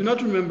do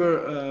not remember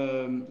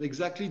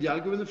exactly the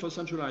algorithm for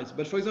centralized,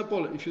 but for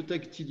example, if you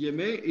take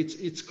TDMA,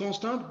 it's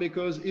constant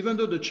because even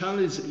though the channel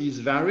is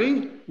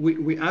varying,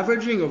 we're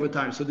averaging over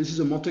time. So this is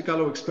a Monte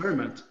Carlo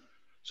experiment.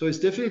 So it's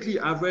definitely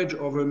average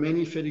over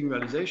many fading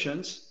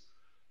realizations,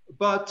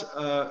 but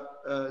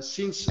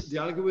since the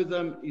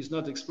algorithm is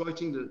not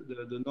exploiting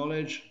the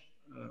knowledge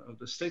of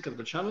the state of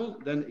the channel,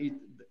 then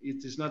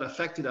it is not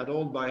affected at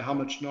all by how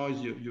much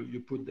noise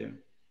you put there.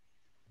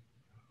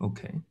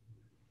 Okay.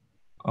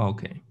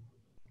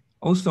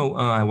 Also,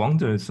 I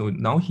wonder, so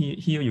now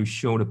here you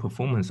show the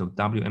performance of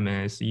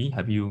WMSE.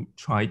 Have you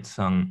tried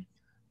some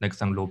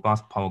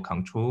robust power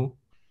control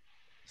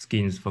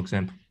schemes, for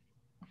example?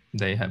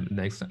 They have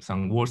like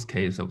some worst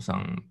case of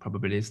some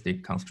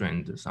probabilistic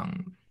constraint,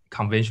 some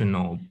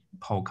conventional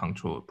power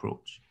control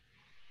approach.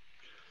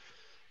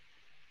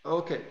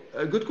 Okay,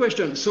 a good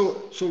question.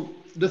 So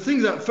the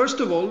thing that, first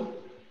of all,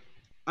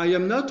 I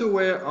am not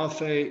aware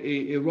of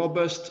a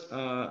robust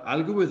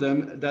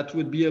algorithm that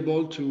would be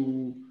able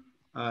to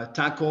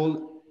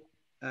tackle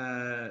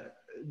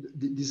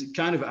this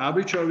kind of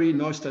arbitrary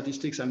noise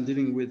statistics I'm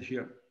dealing with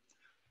here.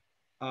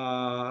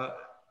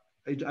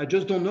 I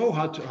just don't know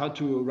how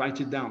to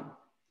write it down.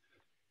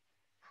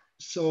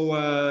 So,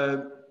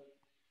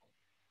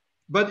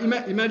 but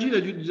imagine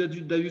that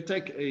you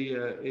take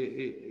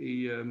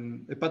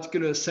a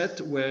particular set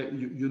where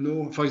you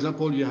know, for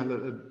example, you have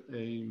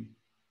a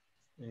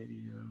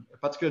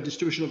particular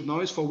distribution of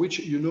noise for which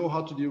you know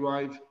how to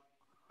derive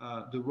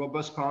the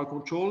robust power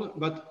control,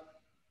 but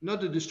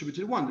not the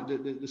distributed one,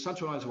 the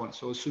centralized one.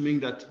 So assuming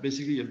that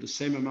basically you have the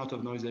same amount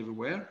of noise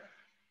everywhere,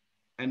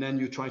 and then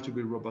you try to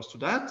be robust to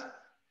that.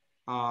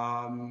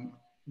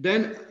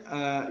 Then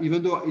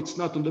even though it's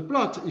not on the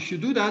plot, if you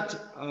do that,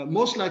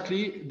 most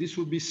likely this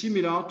would be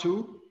similar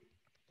to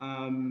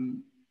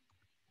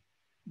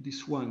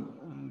this one.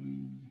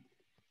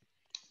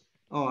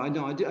 Oh, I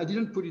know, I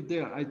didn't put it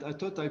there. I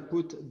thought I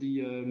put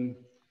the,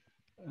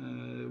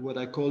 what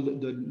I call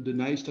the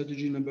naive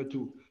strategy number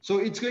 2. So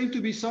it's going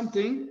to be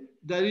something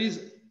that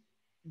is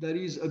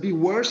a bit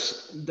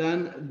worse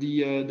than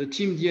the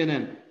team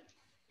DNN,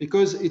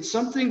 because it's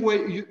something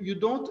where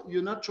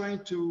you're not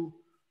trying to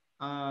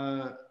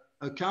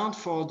account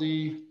for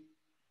the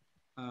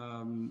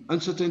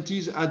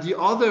uncertainties at the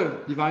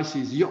other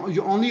devices.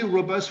 You're only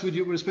robust with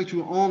respect to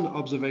your own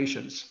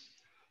observations.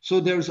 So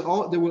there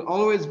will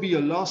always be a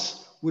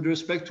loss with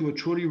respect to a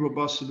truly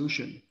robust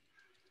solution,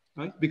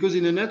 right? Because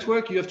in a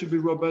network, you have to be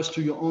robust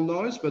to your own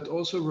noise, but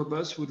also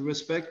robust with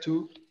respect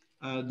to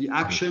the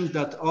actions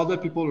that other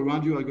people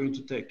around you are going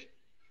to take.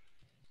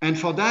 And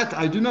for that,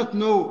 I do not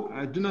know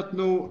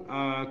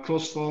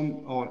closed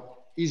form or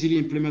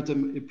easily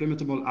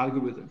implementable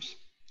algorithms.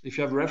 If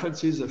you have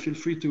references, feel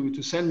free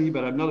to send me,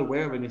 but I'm not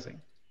aware of anything.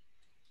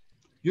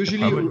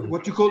 Usually,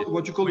 what you call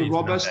the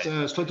robust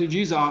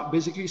strategies are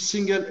basically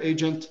single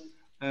agent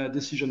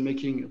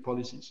decision-making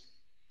policies.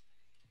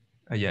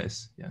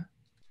 Yes, yeah.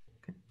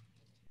 Okay.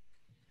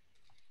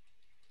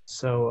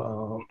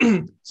 So,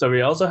 so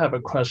we also have a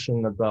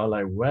question about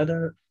like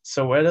whether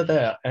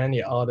there are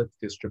any other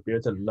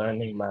distributed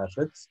learning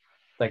methods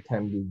that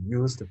can be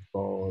used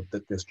for the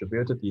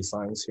distributed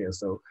designs here.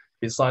 So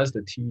besides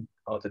the team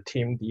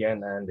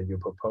DNN that you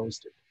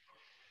proposed.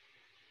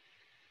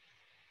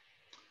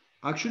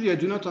 Actually, I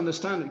do not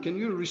understand. Can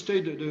you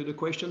restate the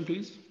question,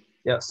 please?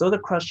 Yeah, so the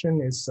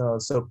question is,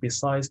 so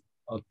besides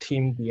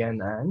team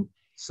DNN,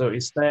 so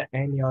is there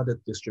any other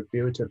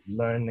distributed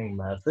learning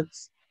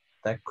methods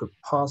that could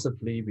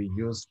possibly be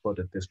used for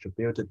the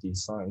distributed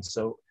design?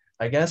 So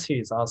I guess he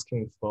is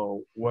asking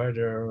for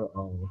whether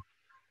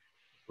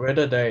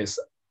there is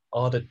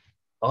other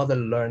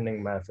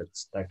learning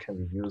methods that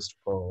can be used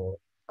for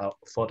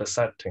the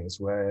settings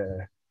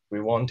where we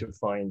want to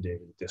find the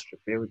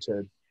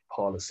distributed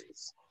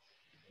policies.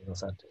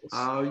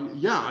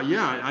 Yeah.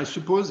 I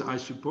suppose.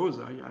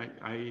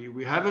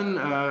 We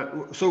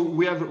haven't. So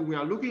we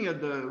are looking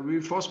at the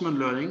reinforcement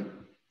learning,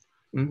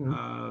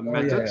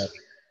 methods.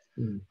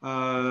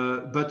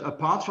 Yeah. But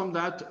apart from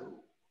that,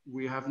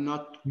 we have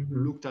not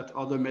looked at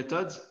other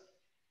methods.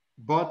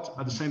 But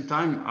at the same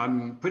time,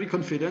 I'm pretty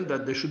confident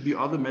that there should be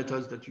other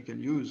methods that you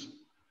can use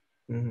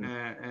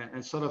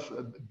and sort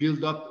of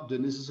build up the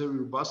necessary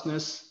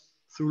robustness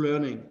through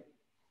learning.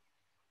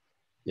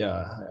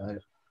 Yeah,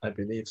 I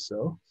believe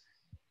so.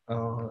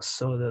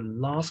 So the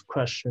last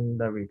question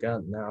that we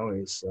got now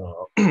is,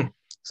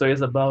 so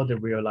it's about the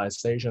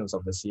realizations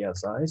of the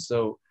CSI.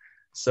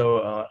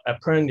 So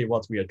apparently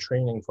what we are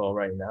training for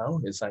right now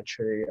is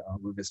actually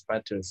with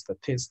respect to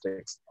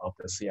statistics of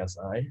the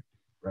CSI,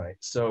 right?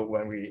 So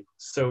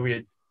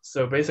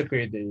so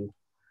basically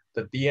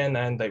the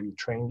DNN that we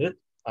trained it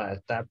are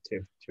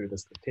adaptive to the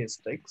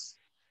statistics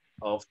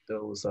of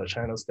those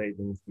channel state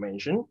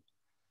information.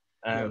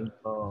 And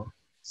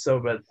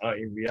but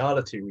in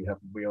reality, we have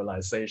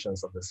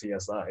realizations of the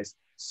CSIs.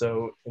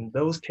 So in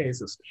those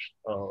cases,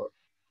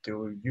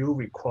 do you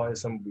require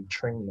some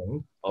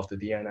retraining of the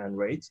DNN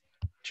rates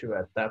to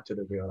adapt to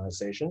the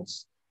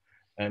realizations?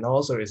 And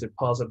also, is it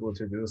possible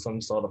to do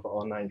some sort of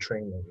online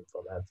training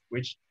for that,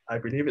 which I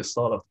believe is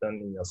sort of done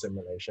in your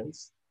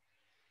simulations,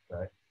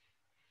 right?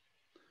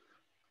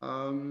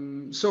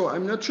 So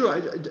I'm not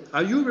sure.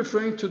 Are you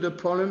referring to the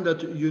problem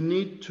that you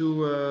need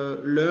to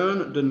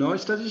learn the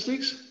noise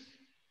statistics?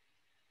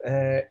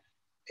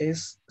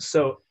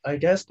 So I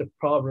guess the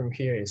problem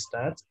here is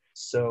that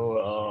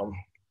so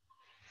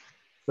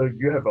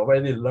you have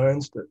already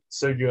learned that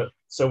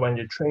so when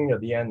you train your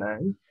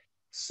DNN,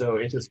 so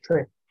it is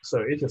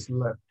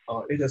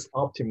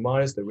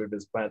optimized with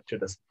respect to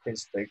the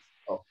statistics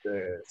of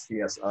the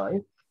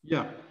CSI.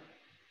 Yeah.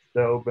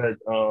 So but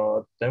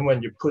then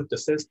when you put the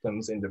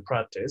systems into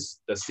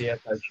practice, the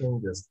CSI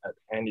changes at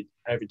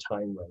every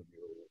time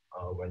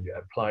when you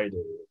apply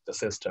the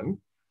system.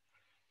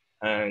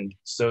 And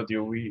so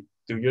do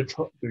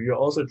you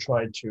also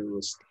try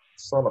to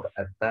sort of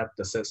adapt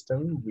the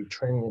system,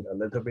 retrain it a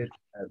little bit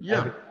at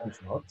every time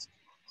slot?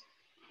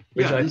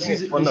 Which I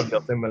think is one of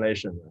your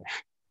simulations. Right?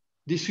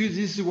 This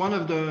is one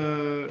of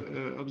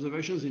the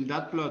observations in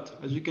that plot.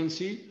 As you can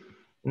see,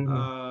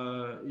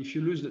 if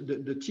you lose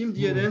the team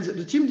DNNs,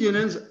 the team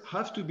DNNs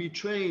have to be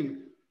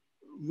trained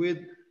with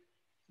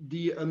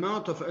the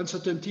amount of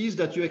uncertainties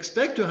that you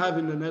expect to have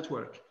in the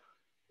network.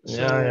 So,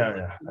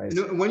 you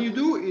know, when you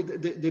do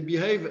it, they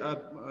behave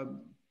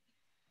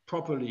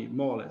properly,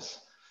 more or less.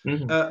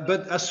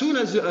 But as soon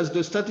as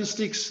the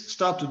statistics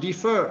start to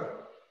differ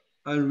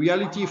in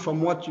reality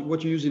from what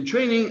you use in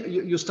training,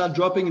 you start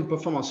dropping in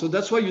performance. So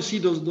that's why you see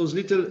those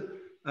little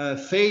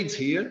fades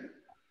here.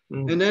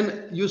 And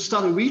then you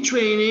start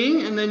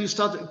retraining, and then you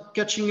start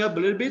catching up a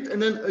little bit,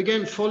 and then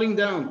again falling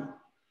down.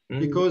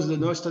 Because the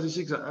noise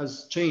statistics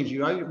has changed,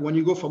 right? When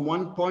you go from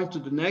one point to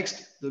the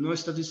next, the noise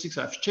statistics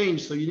have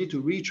changed, so you need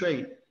to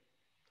retrain.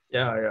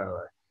 Yeah,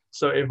 right.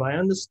 So if I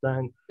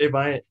understand, if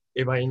I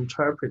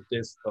interpret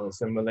this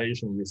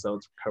simulation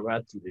result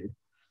correctly,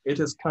 it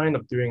is kind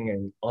of doing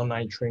an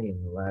online training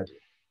already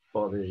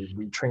for the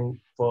retrain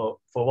for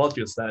what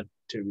you said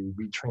to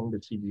retrain the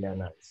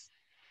TDNIs.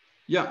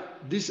 Yeah,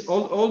 this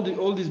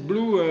all these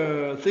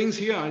blue things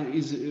here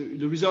is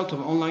the result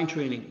of online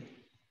training.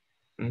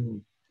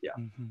 Yeah.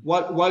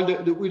 While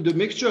with the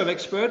mixture of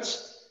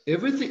experts,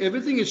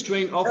 everything is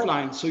trained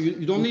offline, so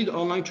you don't need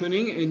online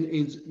training, and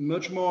it's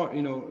much more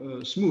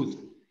smooth.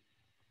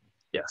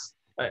 Yes.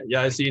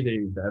 Yeah, I see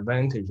the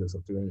advantages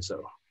of doing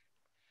so.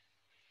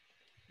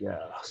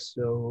 Yeah.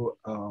 So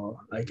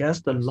I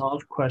guess the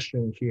last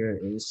question here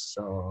is.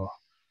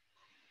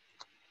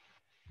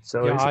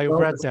 I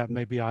read that.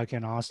 Maybe I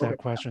can ask that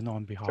question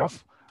on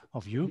behalf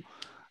of you.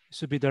 It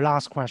should be the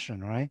last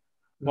question, right?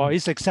 Well,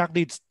 it's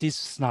exactly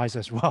this nice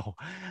as well.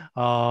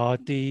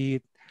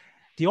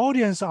 The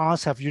audience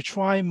asks, have you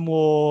tried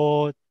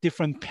more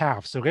different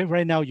paths? Okay,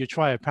 right now you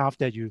try a path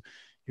that you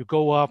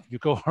go up, you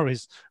go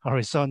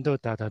horizontal,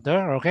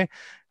 okay?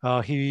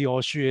 He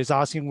or she is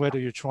asking whether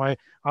you try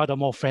other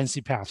more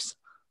fancy paths.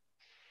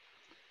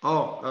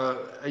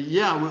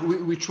 Yeah,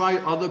 we try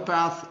other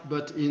paths,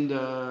 but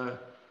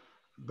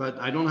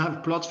I don't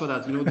have plots for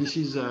that. This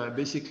is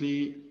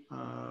basically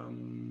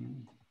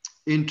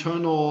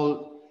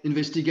internal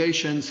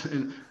investigations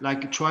and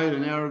like trial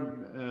and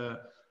error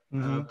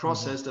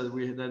process that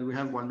we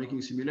have while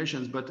making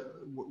simulations. But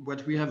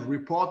what we have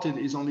reported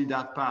is only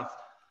that path.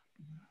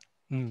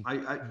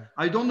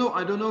 I don't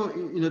know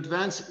in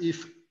advance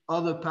if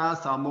other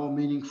paths are more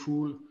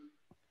meaningful.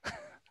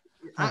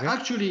 Okay.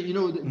 Actually,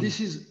 this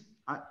is.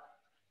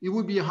 It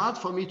would be hard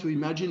for me to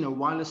imagine a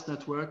wireless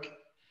network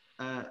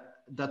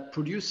that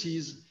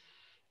produces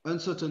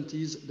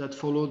uncertainties that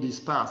follow this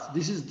path.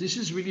 This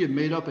is really a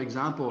made-up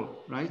example,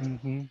 right?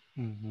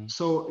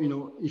 So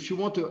if you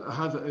want to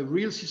have a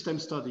real system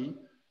study,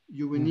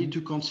 you will need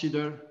to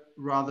consider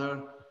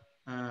rather,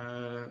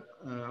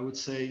 I would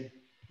say,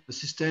 a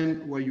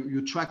system where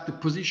you track the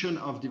position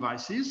of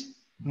devices.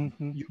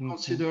 You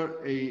consider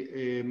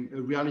a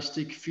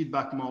realistic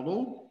feedback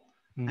model.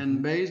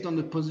 And based on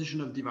the position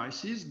of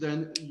devices,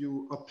 then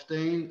you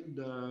obtain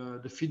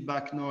the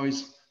feedback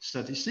noise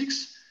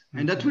statistics,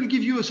 And that will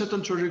give you a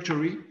certain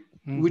trajectory,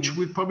 which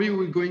will probably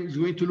is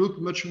going to look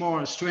much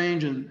more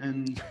strange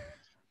and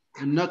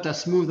not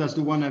as smooth as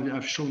the one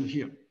I've shown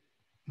here.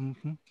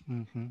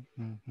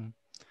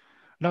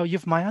 Now,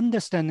 if my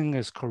understanding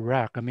is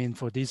correct, I mean,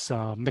 for this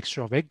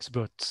mixture of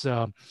experts,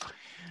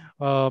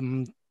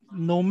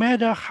 no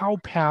matter how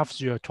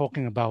paths you're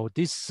talking about,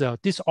 this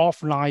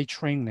offline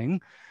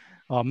training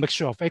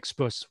mixture of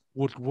experts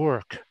would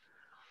work.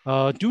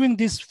 Doing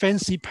this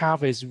fancy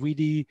path is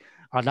really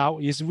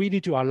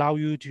to allow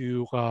you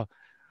to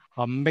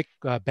make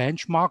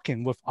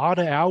benchmarking with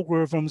other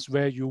algorithms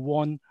where you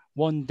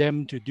want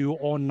them to do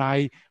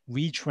online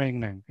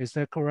retraining. Is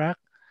that correct?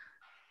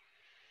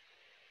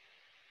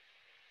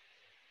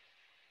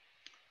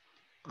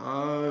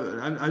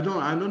 I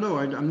don't know.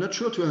 I'm not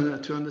sure to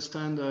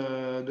understand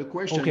the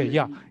question. Okay,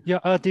 yeah.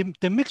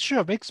 The mixture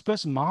of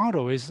experts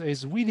model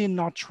is really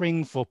not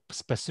trained for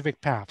specific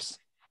paths.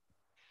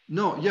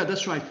 No, yeah,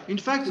 that's right. In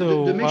fact,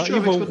 so, the mixture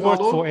of expert work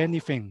model for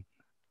anything.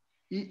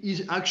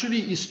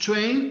 Is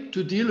trained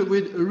to deal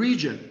with a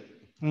region.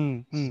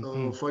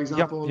 For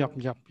example,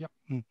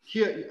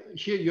 Here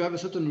you have a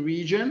certain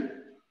region.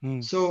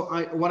 So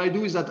what I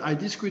do is that I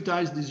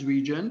discretize this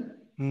region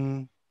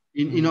in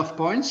enough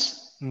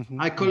points.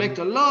 I collect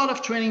a lot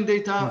of training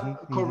data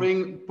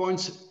covering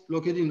points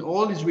located in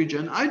all these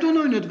regions. I don't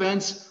know in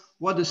advance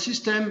what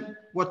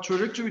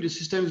trajectory the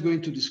system is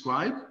going to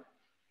describe,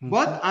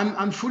 but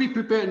I'm fully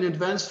prepared in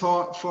advance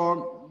for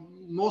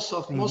most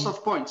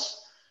of points.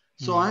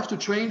 So I have to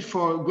train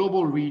for a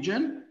global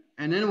region,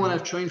 and then when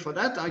I've trained for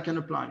that, I can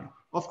apply.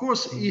 Of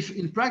course, if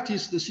in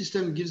practice the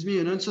system gives me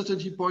an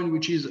uncertainty point,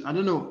 which is, I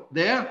don't know,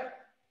 there,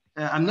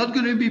 I'm not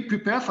going to be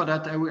prepared for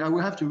that. I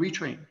will have to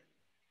retrain.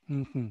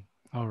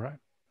 All right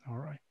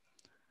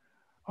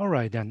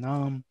then.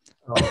 No,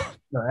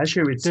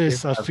 actually,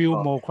 there's a few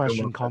more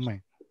questions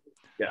coming.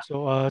 Yeah.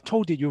 So,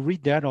 Toad, did you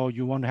read that, or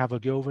you want to have a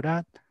go over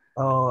that?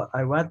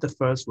 I read the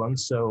first one.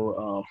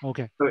 So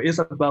okay. So it's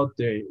about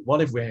what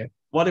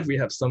if we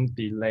have some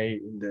delay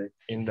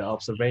in the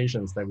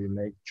observations that we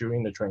make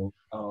during the training,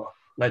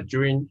 like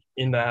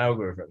in the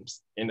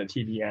algorithms in the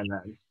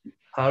TDNN.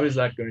 How is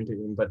that going to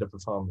impact the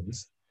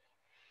performance?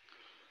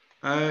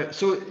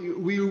 So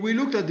we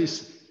looked at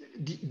this.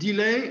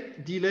 Delay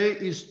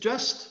is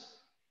just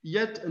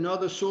yet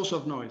another source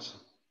of noise.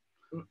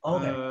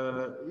 Okay.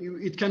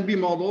 It can be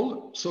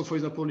modeled. So for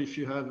example, if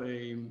you have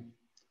a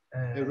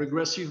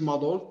regressive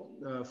model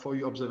for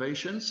your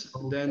observations,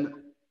 then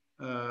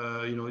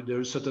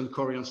there is certain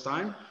covariance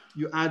time.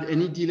 You add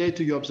any delay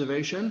to your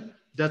observation,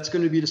 that's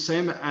going to be the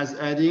same as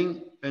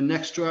adding an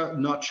extra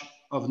notch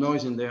of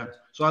noise in there.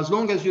 So as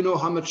long as you know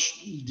how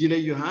much delay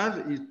you have,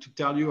 it to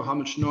tell you how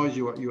much noise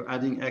you're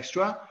adding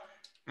extra,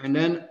 and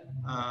then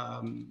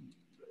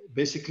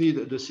basically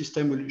the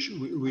system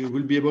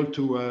will be able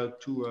to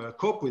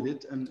cope with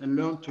it and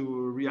learn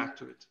to react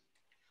to it.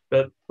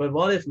 But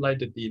what if like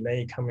the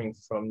delay coming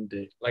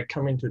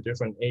to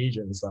different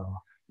agents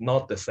are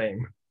not the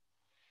same?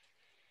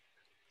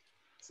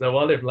 So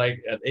what if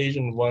like at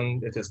agent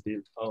 1 it is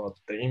the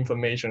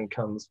information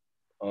comes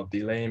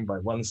delaying by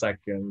 1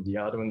 second, the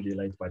other one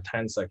delayed by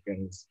 10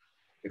 seconds,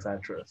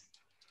 etc.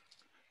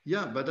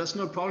 Yeah, but that's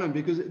no problem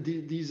because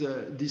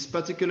these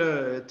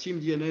particular team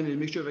DNA and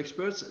mixture of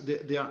experts,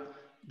 they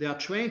are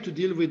trained to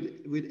deal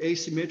with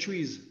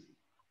asymmetries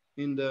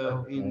in the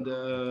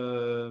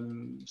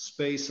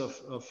space of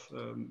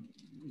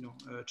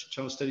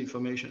channel state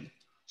information.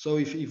 So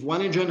if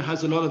one agent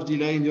has a lot of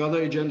delay and the other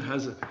agent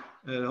has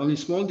only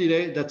small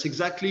delay, that's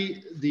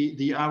exactly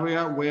the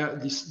area where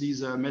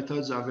these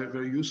methods are very,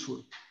 very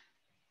useful.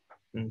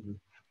 I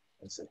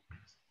see.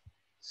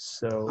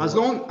 So as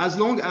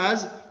long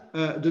as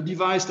the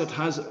device that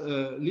has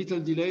little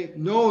delay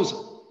knows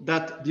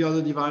that the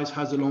other device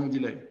has a long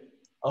delay.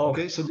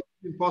 Okay, so it's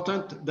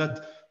important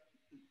that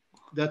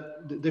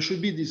there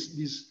should be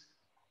this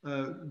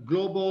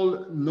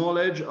global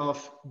knowledge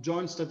of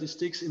joint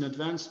statistics in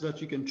advance so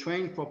that you can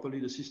train properly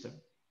the system.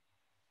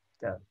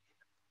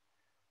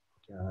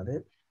 Got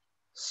it.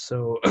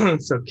 So,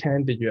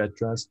 Ken, did you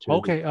address to?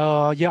 Okay.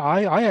 Yeah,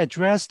 I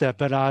addressed that,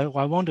 but I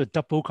want to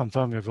double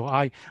confirm with you.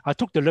 I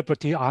took the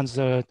liberty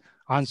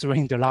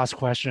answering the last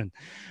question.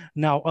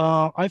 Now,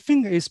 I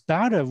think it's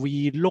better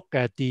we look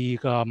at the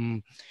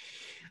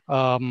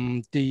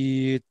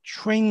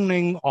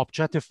training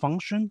objective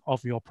function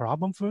of your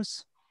problem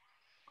first.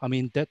 I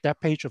mean,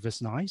 that page of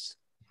is nice.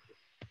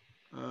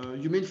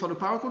 You mean for the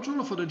power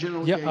control or for the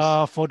general case?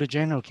 Yeah, for the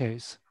general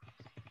case.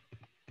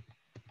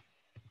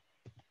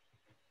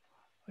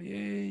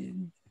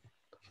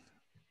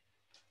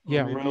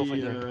 Yeah, right over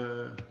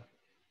here.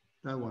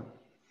 That one.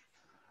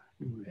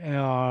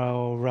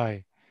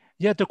 Right.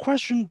 Yeah, the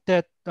question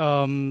that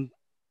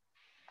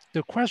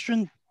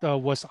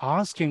was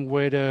asking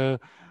whether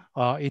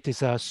it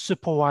is a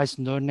supervised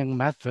learning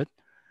method,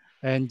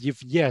 and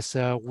if yes,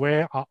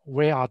 where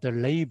are the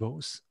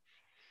labels?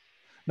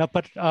 Now,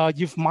 but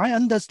if my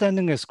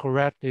understanding is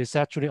correct, it's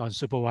actually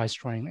unsupervised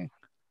training.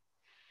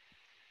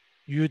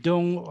 you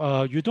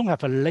don't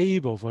have a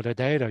label for the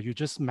data. You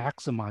just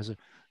maximize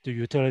the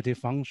utility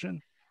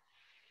function.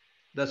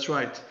 That's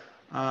right.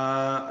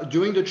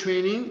 During the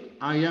training,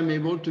 I am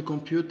able to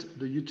compute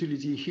the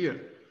utility here.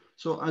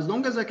 So as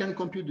long as I can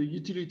compute the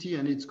utility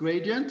and its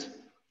gradient,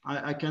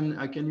 I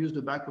can use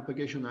the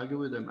backpropagation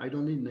algorithm. I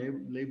don't need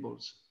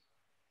labels.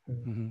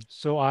 Mm-hmm.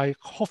 So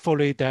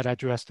hopefully that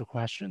addressed the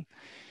question.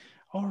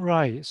 All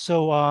right.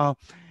 So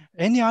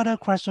any other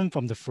question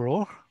from the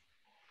floor?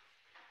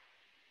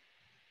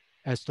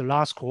 As the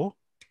last call.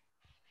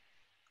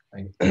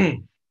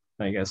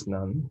 I guess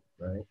none,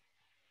 right?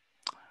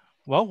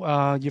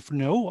 Well, if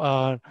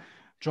no,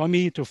 join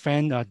me to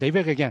thank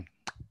David again.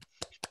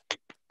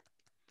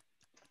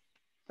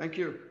 Thank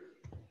you.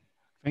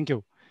 Thank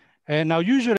you. And now usually